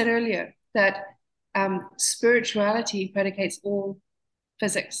when I said earlier that spirituality predicates all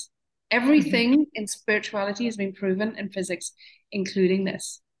physics. Everything in spirituality has been proven in physics, including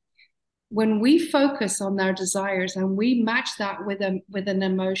this. When we focus on our desires and we match that with an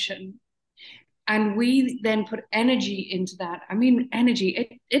emotion, and we then put energy into that. I mean,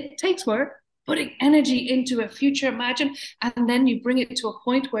 energy, it takes work, putting energy into a future, imagine, and then you bring it to a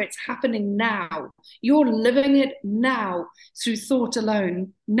point where it's happening now. You're living it now through thought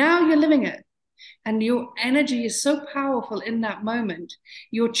alone. Now you're living it. And your energy is so powerful in that moment.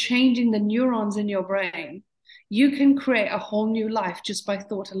 You're changing the neurons in your brain. You can create a whole new life just by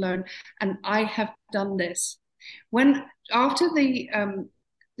thought alone. And I have done this. After the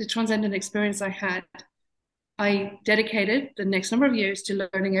transcendent experience I had, I dedicated the next number of years to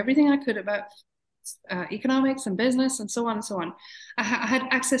learning everything I could about economics and business and so on and so on. I had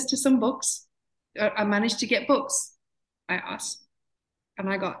access to some books. I managed to get books. I asked, and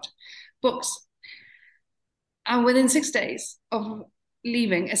I got books. And within 6 days of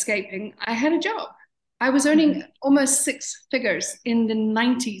escaping, I had a job. I was earning almost six figures in the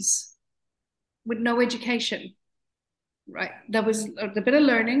 90s with no education, right? There was a bit of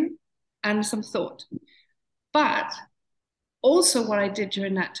learning and some thought. But also what I did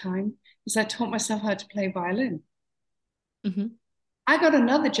during that time is I taught myself how to play violin. I got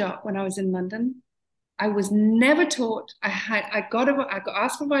another job when I was in London. I was never taught. I got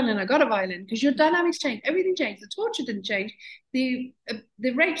asked for violin. I got a violin because your dynamics changed. Everything changed. The torture didn't change. The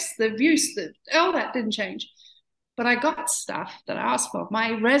rapes, the abuse, all that didn't change. But I got stuff that I asked for.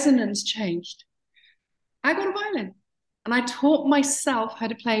 My resonance changed. I got a violin, and I taught myself how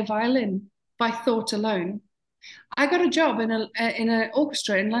to play violin by thought alone. I got a job in an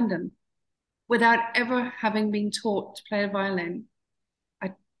orchestra in London without ever having been taught to play a violin.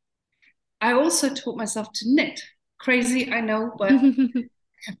 I also taught myself to knit. Crazy, I know, but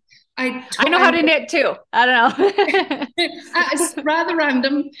I know how to knit too. I don't know. It's rather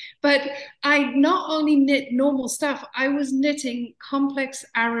random, but I not only knit normal stuff, I was knitting complex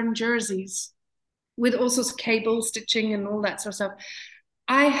Aran jerseys with all sorts of cable stitching and all that sort of stuff.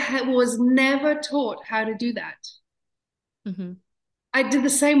 I was never taught how to do that. I did the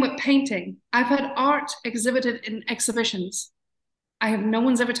same with painting. I've had art exhibited in exhibitions. No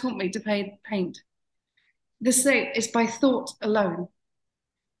one's ever taught me to paint. The same is by thought alone.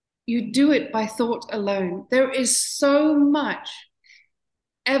 You do it by thought alone. There is so much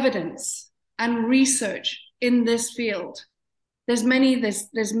evidence and research in this field. There's many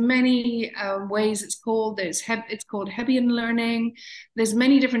ways it's called. It's called Hebbian learning. There's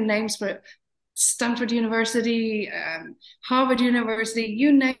many different names for it. Stanford University, Harvard University,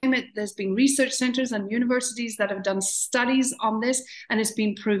 you name it. There's been research centers and universities that have done studies on this, and it's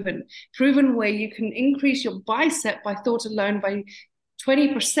been proven where you can increase your bicep by thought alone by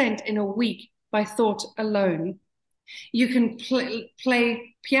 20% in a week by thought alone. You can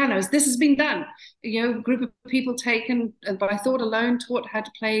play pianos. This has been done. A group of people taken by thought alone taught how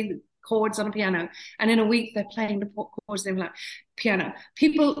to play chords on a piano, and in a week they're playing the chords on the piano.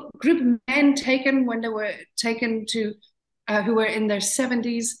 Group of men taken when they were taken to who were in their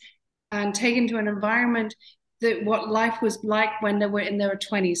 70s and taken to an environment that what life was like when they were in their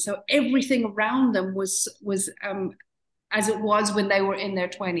 20s. So everything around them was as it was when they were in their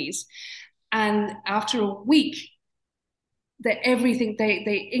 20s. And after a week, everything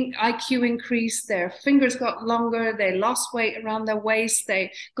IQ increased, their fingers got longer, they lost weight around their waist,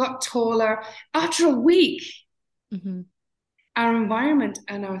 they got taller. After a week, our environment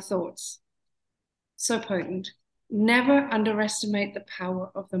and our thoughts, so potent. Never underestimate the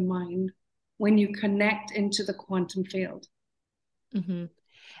power of the mind when you connect into the quantum field. Mm-hmm.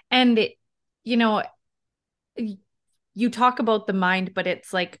 And, you know, you talk about the mind, but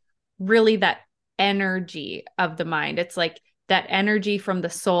it's like really that energy of the mind. It's like that energy from the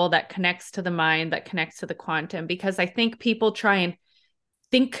soul that connects to the mind, that connects to the quantum, because I think people try and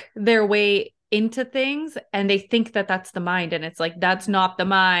think their way into things and they think that that's the mind, and it's like, that's not the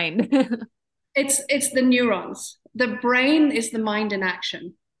mind. It's the neurons. The brain is the mind in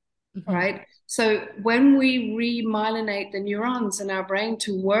action. Mm-hmm. Right. So when we remyelinate the neurons in our brain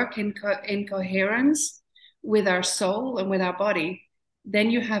to work in coherence with our soul and with our body, then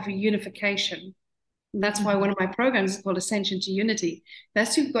you have a unification. And that's why one of my programs is called Ascension to Unity.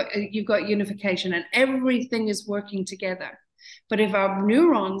 That's you've got unification and everything is working together. But if our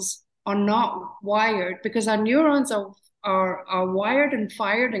neurons are not wired, because our neurons are wired and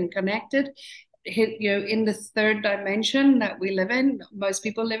fired and connected, in the third dimension that we live in, most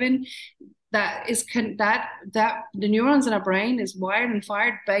people live in, that the neurons in our brain is wired and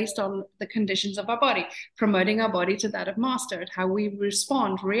fired based on the conditions of our body, promoting our body to that of master, how we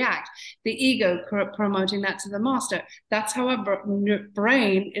respond, react, the ego promoting that to the master. That's how our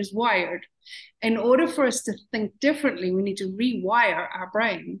brain is wired. In order for us to think differently, we need to rewire our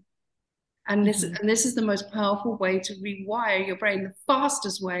brain. And this is the most powerful way to rewire your brain. The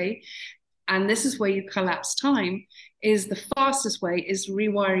fastest way, and this is where you collapse time, is the fastest way is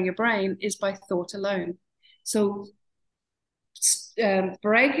rewiring your brain is by thought alone. So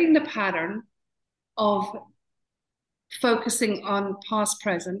breaking the pattern of focusing on past,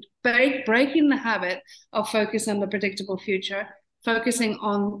 present, breaking the habit of focus on the predictable future, focusing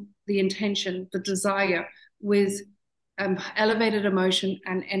on the intention, the desire with elevated emotion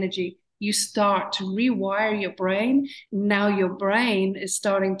and energy. You start to rewire your brain. Now your brain is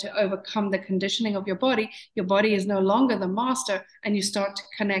starting to overcome the conditioning of your body. Your body is no longer the master, and you start to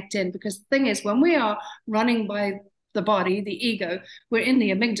connect in. Because the thing is, when we are running by the body, the ego, we're in the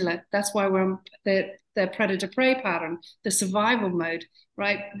amygdala. That's why we're the predator-prey pattern, the survival mode,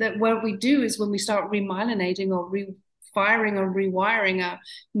 right? That what we do is when we start remyelinating or firing or rewiring our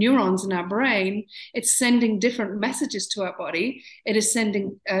neurons in our brain, it's sending different messages to our body. It is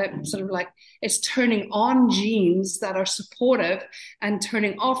sending sort of like, it's turning on genes that are supportive and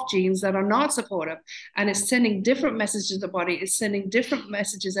turning off genes that are not supportive. And it's sending different messages to the body. It's sending different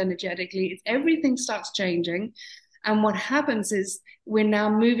messages energetically. Everything starts changing. And what happens is we're now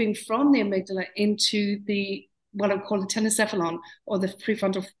moving from the amygdala into what I call the telencephalon, or the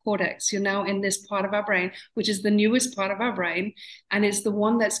prefrontal cortex. You're now in this part of our brain, which is the newest part of our brain, and it's the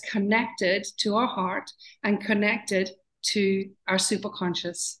one that's connected to our heart and connected to our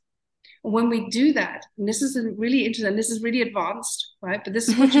superconscious. And when we do that, and this is really interesting, this is really advanced, right? But this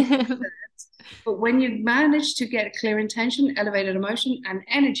is what you but when you manage to get clear intention, elevated emotion, and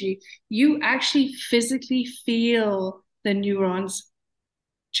energy, you actually physically feel the neurons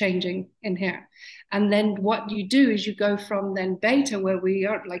changing in here. And then what you do is you go from then beta, where we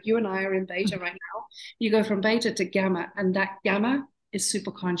are, like you and I are in beta right now, you go from beta to gamma, and that gamma is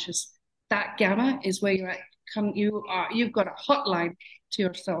super conscious. That gamma is where you're at. You've got a hotline to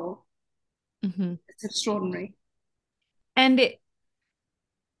your soul. It's extraordinary. And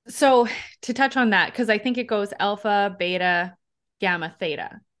so to touch on that, because I think it goes alpha, beta, gamma,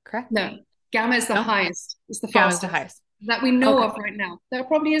 theta, correct? No, gamma is the highest. It's the fastest. Gamma is the highest. That we know of right now. There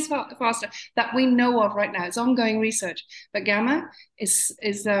probably is faster that we know of right now. It's ongoing research. But gamma is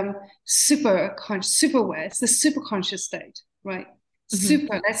super aware. It's the super conscious state, right?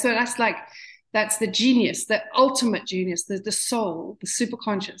 Super. That's the genius, the ultimate genius, the soul, the super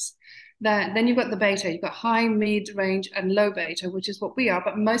conscious. Then you've got the beta. You've got high, mid range, and low beta, which is what we are.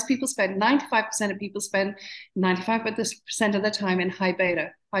 But most people 95% of people spend 95% of their time in high beta,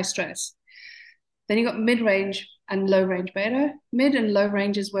 high stress. Then you've got mid range and low range beta. Mid and low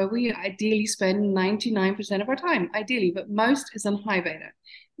range is where we ideally spend 99% of our time, ideally, but most is on high beta.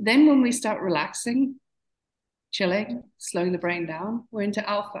 Then when we start relaxing, chilling, slowing the brain down, we're into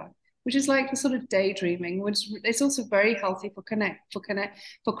alpha, which is like the sort of daydreaming, which is also very healthy for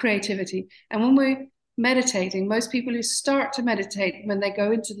creativity. And when we're meditating, most people who start to meditate, when they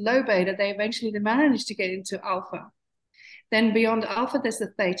go into low beta, they eventually manage to get into alpha. Then beyond alpha, there's the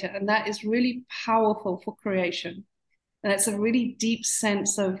theta, and that is really powerful for creation. And it's a really deep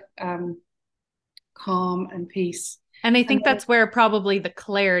sense of calm and peace. And I think that's where probably the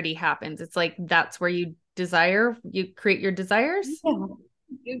clarity happens. It's like, that's where you create your desires.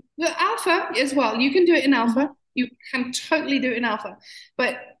 Yeah. The alpha as well. You can do it in alpha. You can totally do it in alpha.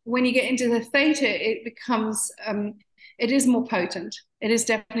 But when you get into the theta, it becomes, it is more potent. It is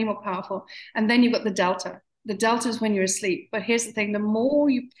definitely more powerful. And then you've got the delta. The delta is when you're asleep. But here's the thing: the more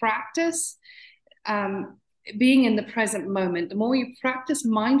you practice being in the present moment, the more you practice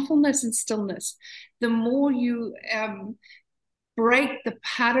mindfulness and stillness, the more you break the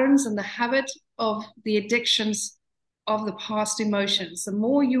patterns and the habit of the addictions of the past emotions. The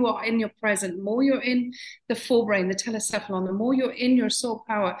more you are in your present, the more you're in the forebrain, the telecephalon, the more you're in your soul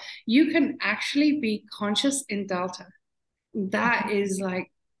power, you can actually be conscious in delta. That is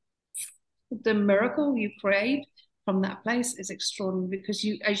like the miracle you create from that place is extraordinary, because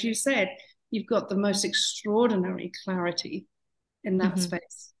you, as you said, you've got the most extraordinary clarity in that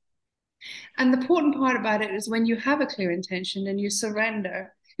space. And the important part about it is when you have a clear intention and you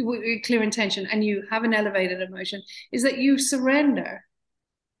surrender, clear intention, and you have an elevated emotion, is that you surrender.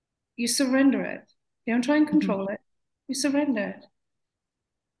 You surrender it. You don't try and control it. You surrender it.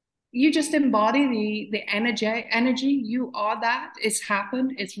 You just embody the energy. You are that. It's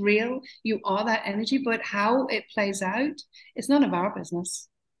happened. It's real. You are that energy. But how it plays out, it's none of our business.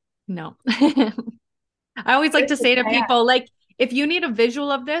 No. I always like to say to people, like, if you need a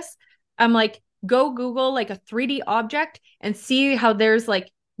visual of this, I'm like, go Google like a 3D object and see how there's like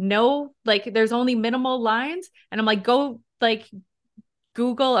no, like there's only minimal lines. And I'm like, go like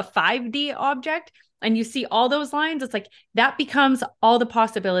Google a 5D object and you see all those lines. It's like that becomes all the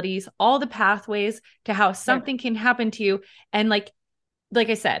possibilities, all the pathways to how something can happen to you. And like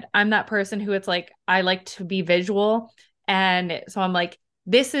I said, I'm that person who it's like, I like to be visual. And so I'm like,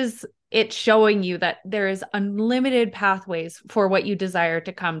 this is it showing you that there is unlimited pathways for what you desire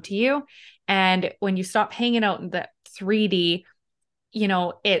to come to you. And when you stop hanging out in the 3D, you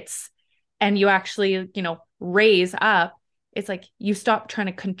know, and you actually, you know, raise up, it's like you stop trying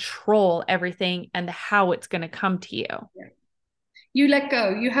to control everything and how it's going to come to you. Yeah. You let go.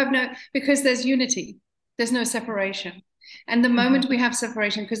 You have no, because there's unity. There's no separation. And the moment we have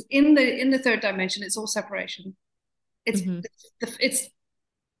separation, because in the third dimension, it's all separation. It's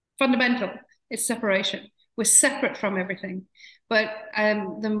fundamental. It's separation. We're separate from everything. But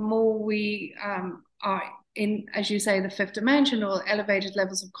the more we are in, as you say, the fifth dimension or elevated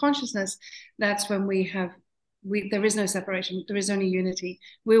levels of consciousness, that's when there is no separation. There is only unity.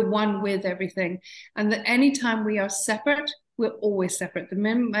 We're one with everything. And that anytime we are separate, we're always separate.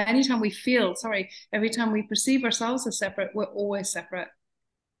 Every time we perceive ourselves as separate, we're always separate.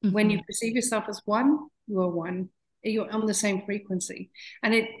 When you perceive yourself as one, you are one. You're on the same frequency.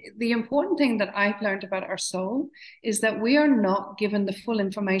 And the important thing that I've learned about our soul is that we are not given the full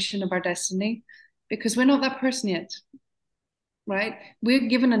information of our destiny because we're not that person yet. Right? We're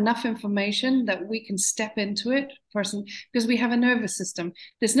given enough information that we can step into it because we have a nervous system.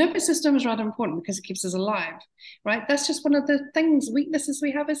 This nervous system is rather important because it keeps us alive, right? That's just one of the weaknesses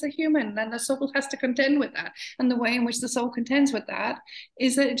we have as a human, and the soul has to contend with that. And the way in which the soul contends with that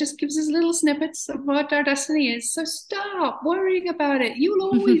is that it just gives us little snippets of what our destiny is. So stop worrying about it. You'll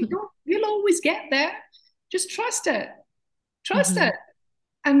always get there. Just trust it. Trust it.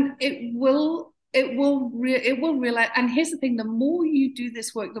 And it will realize. And here's the thing: the more you do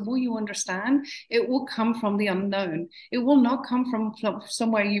this work, the more you understand. It will come from the unknown. It will not come from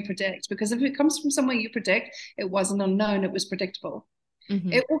somewhere you predict, because if it comes from somewhere you predict, it wasn't unknown, it was predictable.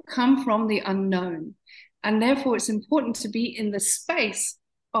 It will come from the unknown, and therefore it's important to be in the space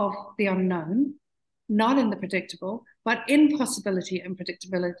of the unknown, not in the predictable, but in possibility and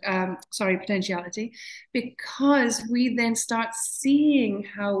potentiality, because we then start seeing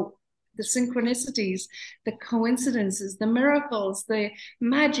how the synchronicities, the coincidences, the miracles, the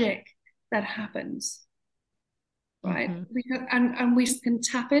magic that happens, right? And we can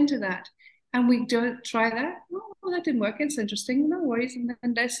tap into that. And we don't try that. Oh, that didn't work. It's interesting. No worries. And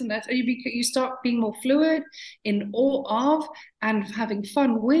then this and that. You start being more fluid, in awe of, and having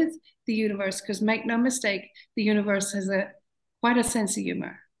fun with the universe. Because make no mistake, the universe has quite a sense of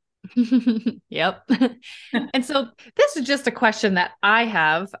humor. Yep. And so this is just a question that I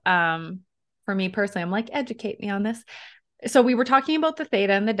have for me personally. I'm like, educate me on this. So we were talking about the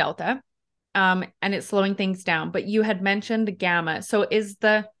theta and the delta, and it's slowing things down, but you had mentioned the gamma. So is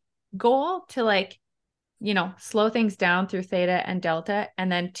the goal to like, you know, slow things down through theta and delta,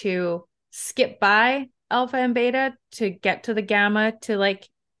 and then to skip by alpha and beta to get to the gamma to like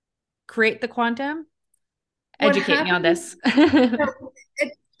create the quantum? Educate me on this.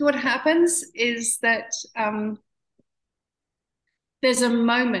 What happens is that there's a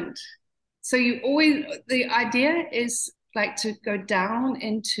moment. So the idea is like to go down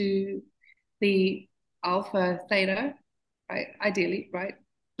into the alpha theta, right? Ideally, right?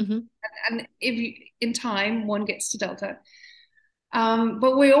 And if in time one gets to delta,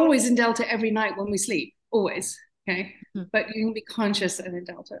 but we're always in delta every night when we sleep, always. Okay, but you can be conscious and in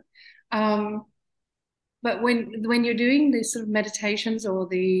delta. but when you're doing these sort of meditations or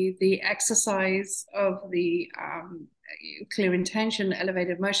the exercise of the clear intention,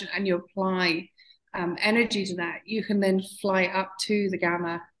 elevated motion, and you apply energy to that, you can then fly up to the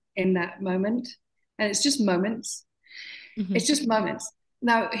gamma in that moment, and it's just moments. Mm-hmm. It's just moments.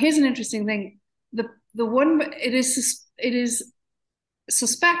 Now, here's an interesting thing: the one it is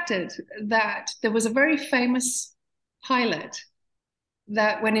suspected that there was a very famous pilot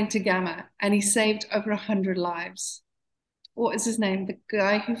that went into gamma and he saved over 100 lives. What is his name? The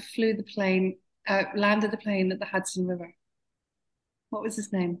guy who flew the plane, landed the plane at the Hudson River. What was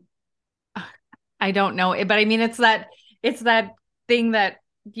his name? I don't know, but I mean, it's that thing that,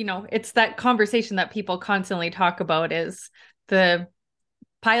 you know, it's that conversation that people constantly talk about, is the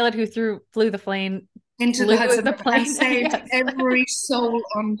pilot who flew the plane into the Hudson River and saved yes. every soul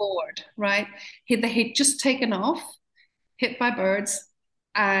on board, right? He'd just taken off, hit by birds,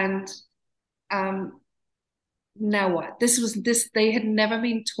 and now what? They had never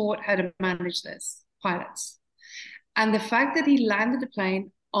been taught how to manage this, pilots. And the fact that he landed the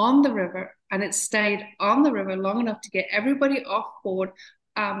plane on the river and it stayed on the river long enough to get everybody off board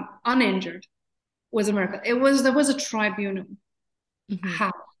uninjured was a miracle. There was a tribunal. Mm-hmm.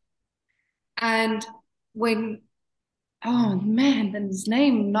 How? And when, oh man, then his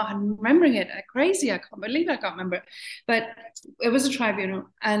name, not remembering it, crazy, I can't believe I can't remember it. But it was a tribunal,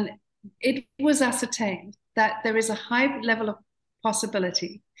 and it was ascertained that there is a high level of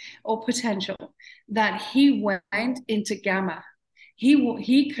possibility or potential that he went into gamma.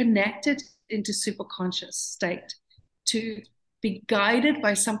 He connected into superconscious state to be guided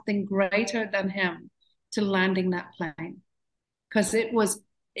by something greater than him to landing that plane, because it was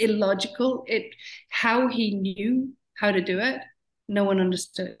illogical. How he knew how to do it, no one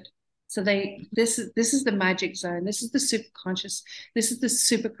understood. So this is the magic zone. This is the superconscious. This is the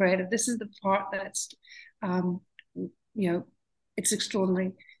super creative. This is the part that's, it's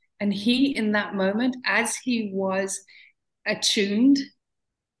extraordinary. And he, in that moment, as he was attuned,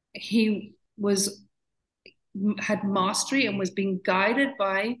 he had mastery and was being guided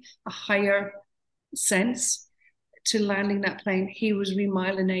by a higher sense to landing that plane. He was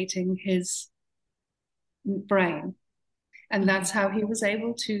remyelinating his brain. And that's how he was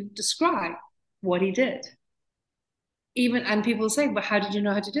able to describe what he did. And people say, but how did you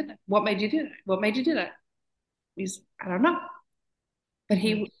know how to do that? What made you do that? What made you do that? I don't know. But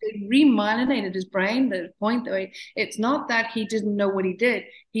he remyelinated his brain to the point that it's not that he didn't know what he did.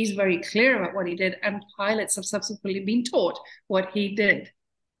 He's very clear about what he did. And pilots have subsequently been taught what he did.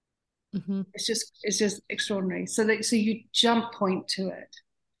 Mm-hmm. It's just extraordinary. So you jump point to it.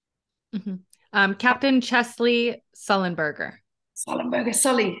 Mm-hmm. Captain Chesley Sullenberger.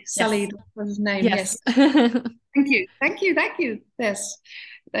 Sully was his name. Yes. Thank you. That's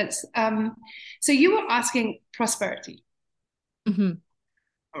so you were asking prosperity. Mm-hmm.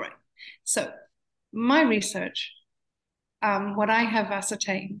 All right. So my research, what I have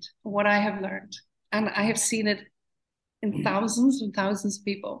ascertained, what I have learned, and I have seen it in thousands and thousands of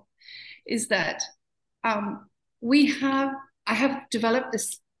people, is that I have developed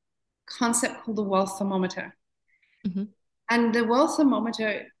this concept called the wealth thermometer. Mm-hmm. And the wealth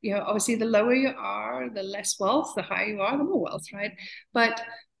thermometer, obviously the lower you are, the less wealth, the higher you are, the more wealth, right? But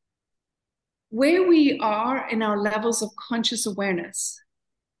where we are in our levels of conscious awareness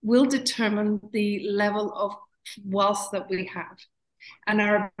will determine the level of wealth that we have and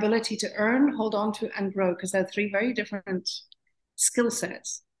our ability to earn, hold on to, and grow, because they're three very different skill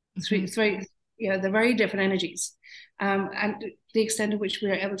sets. Mm-hmm. They're very different energies. And the extent to which we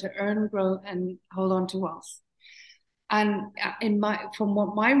are able to earn, grow, and hold on to wealth. And from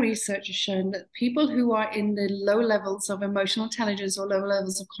what my research has shown, that people who are in the low levels of emotional intelligence or low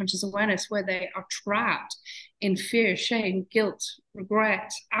levels of conscious awareness, where they are trapped in fear, shame, guilt,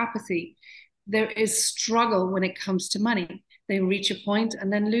 regret, apathy, there is struggle when it comes to money. They reach a point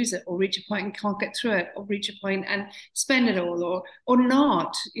and then lose it, or reach a point and can't get through it, or reach a point and spend it all, or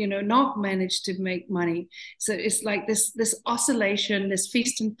not manage to make money. So it's like this oscillation, this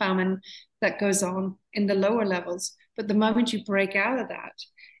feast and famine that goes on in the lower levels. But the moment you break out of that,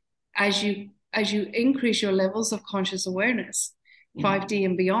 as you increase your levels of conscious awareness, 5D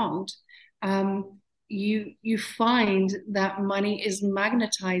and beyond, you find that money is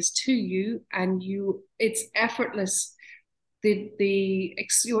magnetized to you, and it's effortless.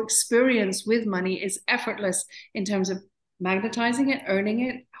 Your experience with money is effortless in terms of magnetizing it, earning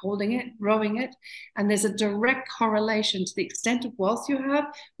it, holding it, growing it. And there's a direct correlation to the extent of wealth you have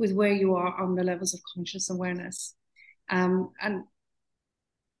with where you are on the levels of conscious awareness. And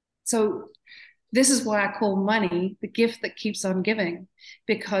so this is why I call money the gift that keeps on giving,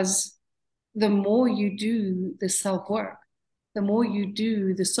 because the more you do the self work, the more you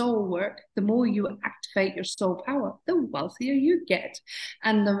do the soul work, the more you activate your soul power, the wealthier you get.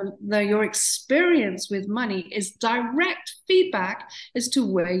 And your experience with money is direct feedback as to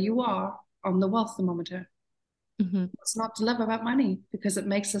where you are on the wealth thermometer. Mm-hmm. What's not to love about money? Because it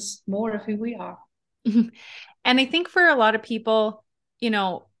makes us more of who we are. And I think for a lot of people,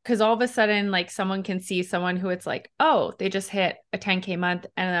 because all of a sudden, like someone can see someone who it's like, oh, they just hit a 10K month.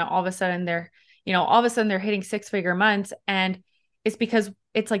 And then all of a sudden they're hitting 6-figure months. And it's because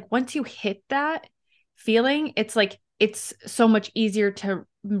it's like, once you hit that feeling, it's like, it's so much easier to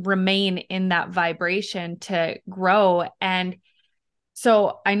remain in that vibration to grow. And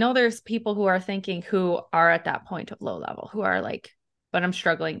so I know there's people who are thinking, who are at that point of low level, who are like, but I'm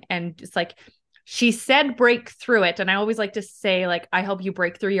struggling. And it's like, she said, break through it. And I always like to say, like, I help you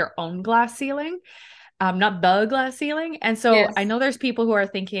break through your own glass ceiling, not the glass ceiling. And so Yes. I know there's people who are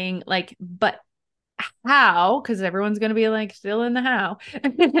thinking like, but how? Because everyone's going to be like still in the how.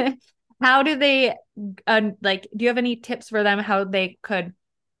 How do they, do you have any tips for them how they could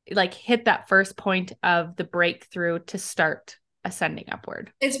like hit that first point of the breakthrough to start ascending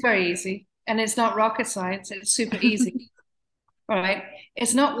upward? It's very easy. And it's not rocket science. It's super easy. All right.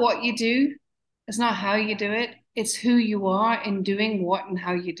 It's not what you do. It's not how you do it. It's who you are in doing what and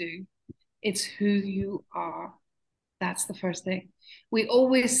how you do. It's who you are. That's the first thing. We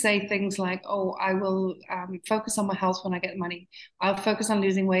always say things like, oh, I will focus on my health when I get money. I'll focus on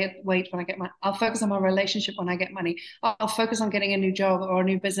losing weight when I get money. I'll focus on my relationship when I get money. I'll focus on getting a new job or a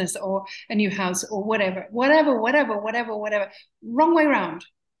new business or a new house or whatever. Wrong way around.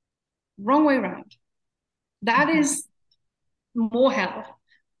 Wrong way around. That is more health.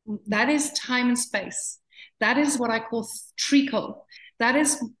 That is time and space. That is what I call treacle. That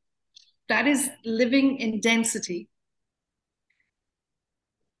is living in density.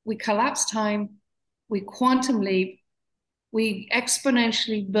 We collapse time, we quantum leap, we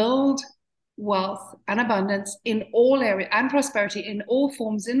exponentially build wealth and abundance in all areas and prosperity in all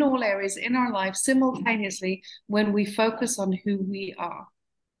forms, in all areas in our life simultaneously when we focus on who we are.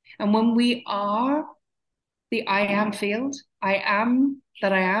 And when we are the I am field, I am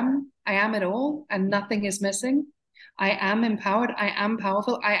that I am it all, and nothing is missing. I am empowered, I am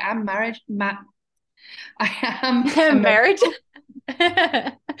powerful, I am married, I am marriage.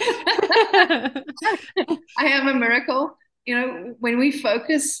 I am a miracle. When we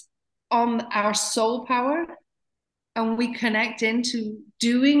focus on our soul power and we connect into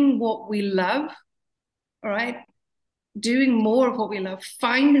doing what we love, all right, doing more of what we love,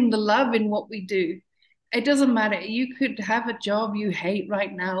 finding the love in what we do. It doesn't matter. You could have a job you hate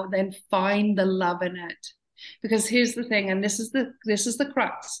right now, then find the love in it. Because here's the thing, and this is the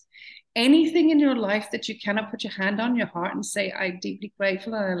crux. Anything in your life that you cannot put your hand on your heart and say, I'm deeply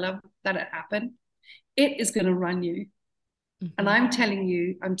grateful and I love that it happened, it is going to run you. Mm-hmm. And I'm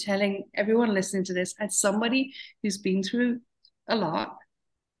telling everyone listening to this, as somebody who's been through a lot,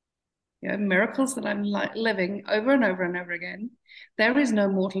 miracles that I'm living over and over and over again, there is no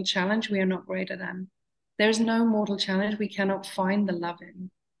mortal challenge we are not greater than. There's no mortal challenge we cannot find the love in.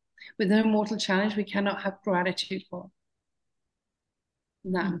 With no mortal challenge we cannot have gratitude for.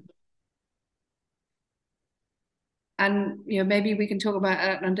 None. Mm-hmm. And maybe we can talk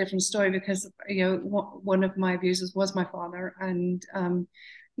about a different story because one of my abusers was my father, and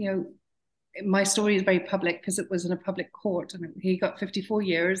my story is very public because it was in a public court, and he got 54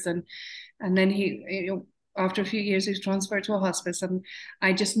 years, and then he after a few years he was transferred to a hospice, and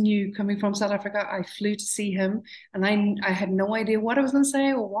I just knew, coming from South Africa, I flew to see him, and I had no idea what I was going to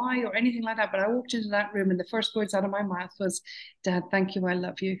say or why or anything like that, but I walked into that room and the first words out of my mouth was, Dad, thank you, I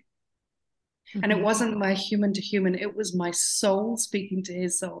love you. Mm-hmm. And it wasn't my human to human, it was my soul speaking to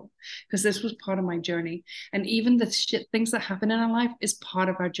his soul, because this was part of my journey. And even the things that happen in our life is part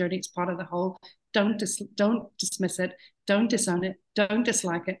of our journey. It's part of the whole. Don't dismiss it. Don't disown it. Don't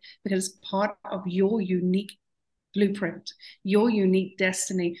dislike it, because it's part of your unique blueprint, your unique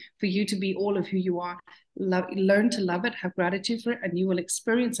destiny for you to be all of who you are. Learn to love it, have gratitude for it, and you will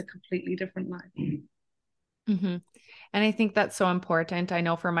experience a completely different life. Mm-hmm. And I think that's so important. I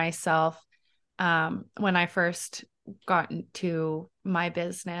know for myself, when I first got into my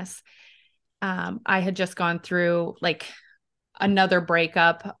business, I had just gone through like another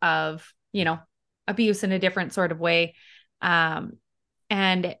breakup of, abuse in a different sort of way.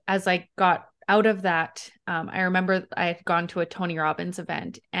 And as I got out of that, I remember I had gone to a Tony Robbins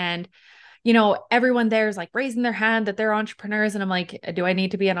event, and, everyone there is like raising their hand that they're entrepreneurs. And I'm like, do I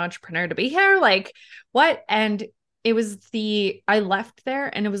need to be an entrepreneur to be here? Like what? And I left there,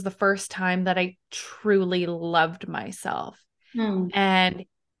 and it was the first time that I truly loved myself. And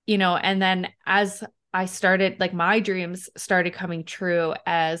and then as I started, like my dreams started coming true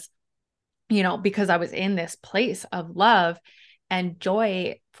as, because I was in this place of love and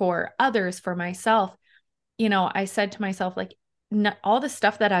joy for others, for myself, I said to myself, like, all the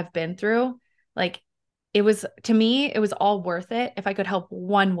stuff that I've been through, like, to me, it was all worth it if I could help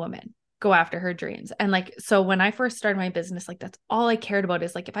one woman go after her dreams. And like, so when I first started my business, like, that's all I cared about,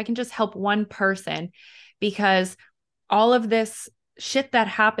 is like, if I can just help one person, because all of this shit that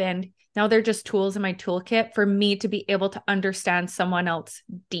happened, now they're just tools in my toolkit for me to be able to understand someone else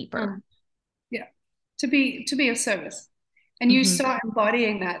deeper. Yeah. To be of service. And you start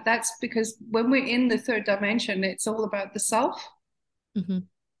embodying that. That's because when we're in the third dimension, it's all about the self.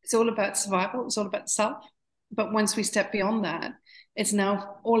 It's all about survival. It's all about self. But once we step beyond that, it's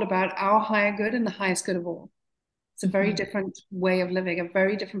now all about our higher good and the highest good of all. It's a very different way of living, a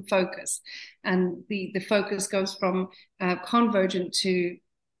very different focus. And the focus goes from convergent to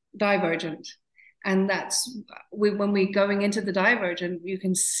divergent. And that's when we're going into the divergent, you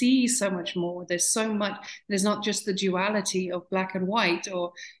can see so much more. There's so much, there's not just the duality of black and white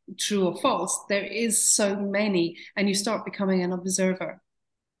or true or false. There is so many, and you start becoming an observer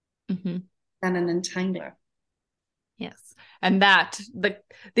and an entangler. Yes. And that the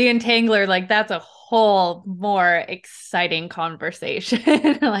entangler, like, that's a whole more exciting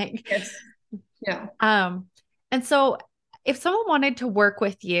conversation. Like, yes. Yeah. And so if someone wanted to work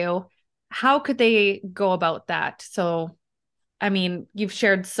with you, how could they go about that? So, I mean, you've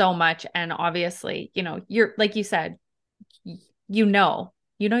shared so much, and obviously, you're, like you said, your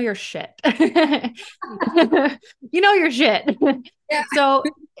shit. Your shit. Yeah. So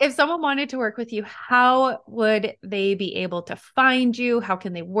if someone wanted to work with you, how would they be able to find you? How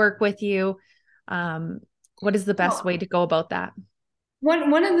can they work with you? What is the best way to go about that?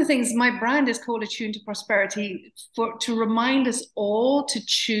 One of the things, my brand is called Attuned to Prosperity, to remind us all to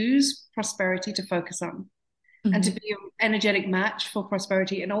choose prosperity to focus on and to be an energetic match for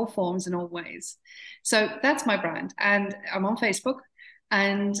prosperity in all forms, in all ways. So that's my brand. And I'm on Facebook,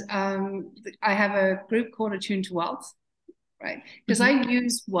 and I have a group called Attuned to Wealth, right? Because I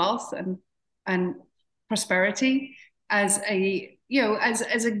use wealth and prosperity as a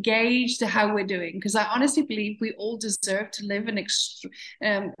as a gauge to how we're doing, because I honestly believe we all deserve to live in extreme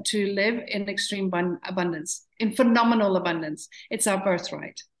abundance, in phenomenal abundance. It's our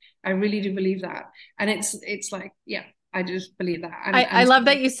birthright. I really do believe that. And it's like, yeah, I just believe that. I love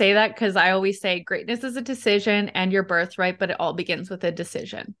that you say that, because I always say greatness is a decision and your birthright, but it all begins with a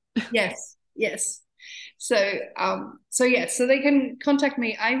decision. Yes. So they can contact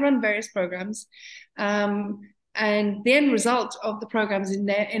me. I run various programs. And the end result of the programs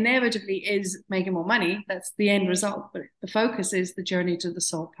inevitably is making more money. That's the end result. But the focus is the journey to the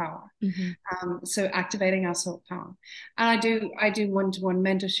soul power. So activating our soul power. And I do one-to-one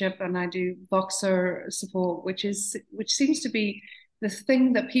mentorship, and I do Voxer support, which seems to be the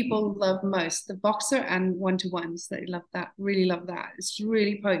thing that people love most, the Voxer and one-to-ones. They love that, really love that. It's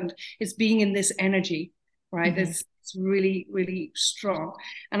really potent. It's being in this energy, right? It's really, really strong.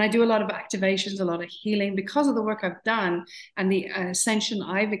 And I do a lot of activations, a lot of healing because of the work I've done and the ascension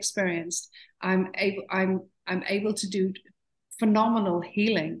I've experienced. I'm able to do phenomenal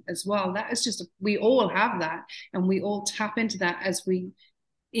healing as well. That is just, we all have that, and we all tap into that as we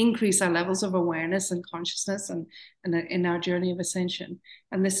increase our levels of awareness and consciousness and in our journey of ascension.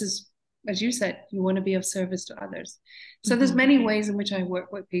 And this is, as you said, you want to be of service to others. So there's many ways in which I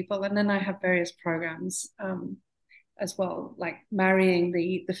work with people, and then I have various programs as well, like marrying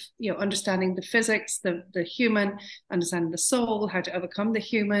the understanding the physics, the human, understanding the soul, how to overcome the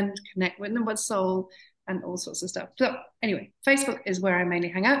human, connect with the soul, and all sorts of stuff. So anyway, Facebook is where I mainly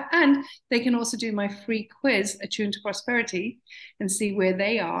hang out, and they can also do my free quiz, Attuned to Prosperity, and see where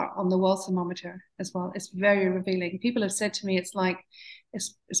they are on the wealth thermometer as well. It's very revealing. People have said to me, it's like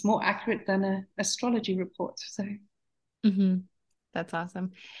it's more accurate than an astrology report. So. That's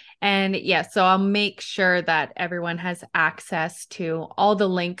awesome. And yeah, so I'll make sure that everyone has access to all the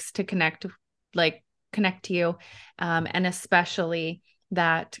links to connect to you, and especially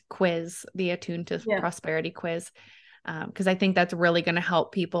that quiz, the Attuned to Prosperity quiz, because I think that's really going to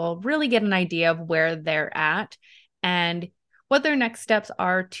help people really get an idea of where they're at and what their next steps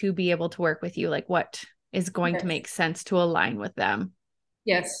are to be able to work with you, like what is going to make sense to align with them.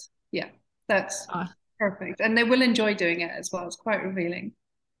 Yes. Yeah, that's perfect. And they will enjoy doing it as well. It's quite revealing.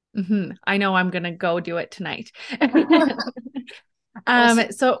 I know I'm going to go do it tonight.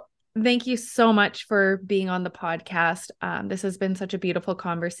 Awesome. So thank you so much for being on the podcast. This has been such a beautiful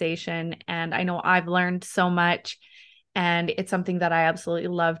conversation, and I know I've learned so much, and it's something that I absolutely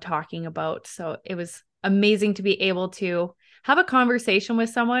love talking about. So it was amazing to be able to have a conversation with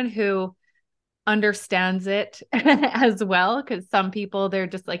someone who understands it as well. Because some people, they're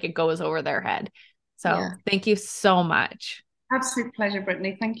just like, it goes over their head. So thank you so much. Absolute pleasure,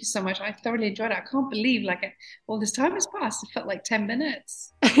 Brittany. Thank you so much. I thoroughly enjoyed it. I can't believe all this time has passed. It felt like 10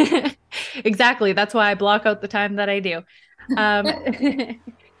 minutes. Exactly. That's why I block out the time that I do.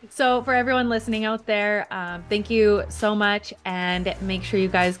 So for everyone listening out there, thank you so much. And make sure you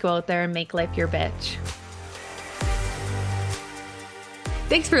guys go out there and make life your bitch.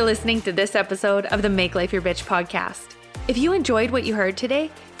 Thanks for listening to this episode of the Make Life Your Bitch podcast. If you enjoyed what you heard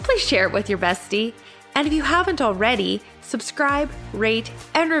today, please share it with your bestie. And if you haven't already, subscribe, rate,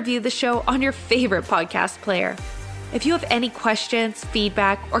 and review the show on your favorite podcast player. If you have any questions,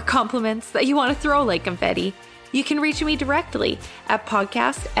 feedback, or compliments that you want to throw like confetti, you can reach me directly at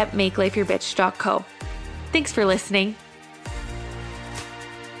podcast@makelifeyourbitch.co. Thanks for listening.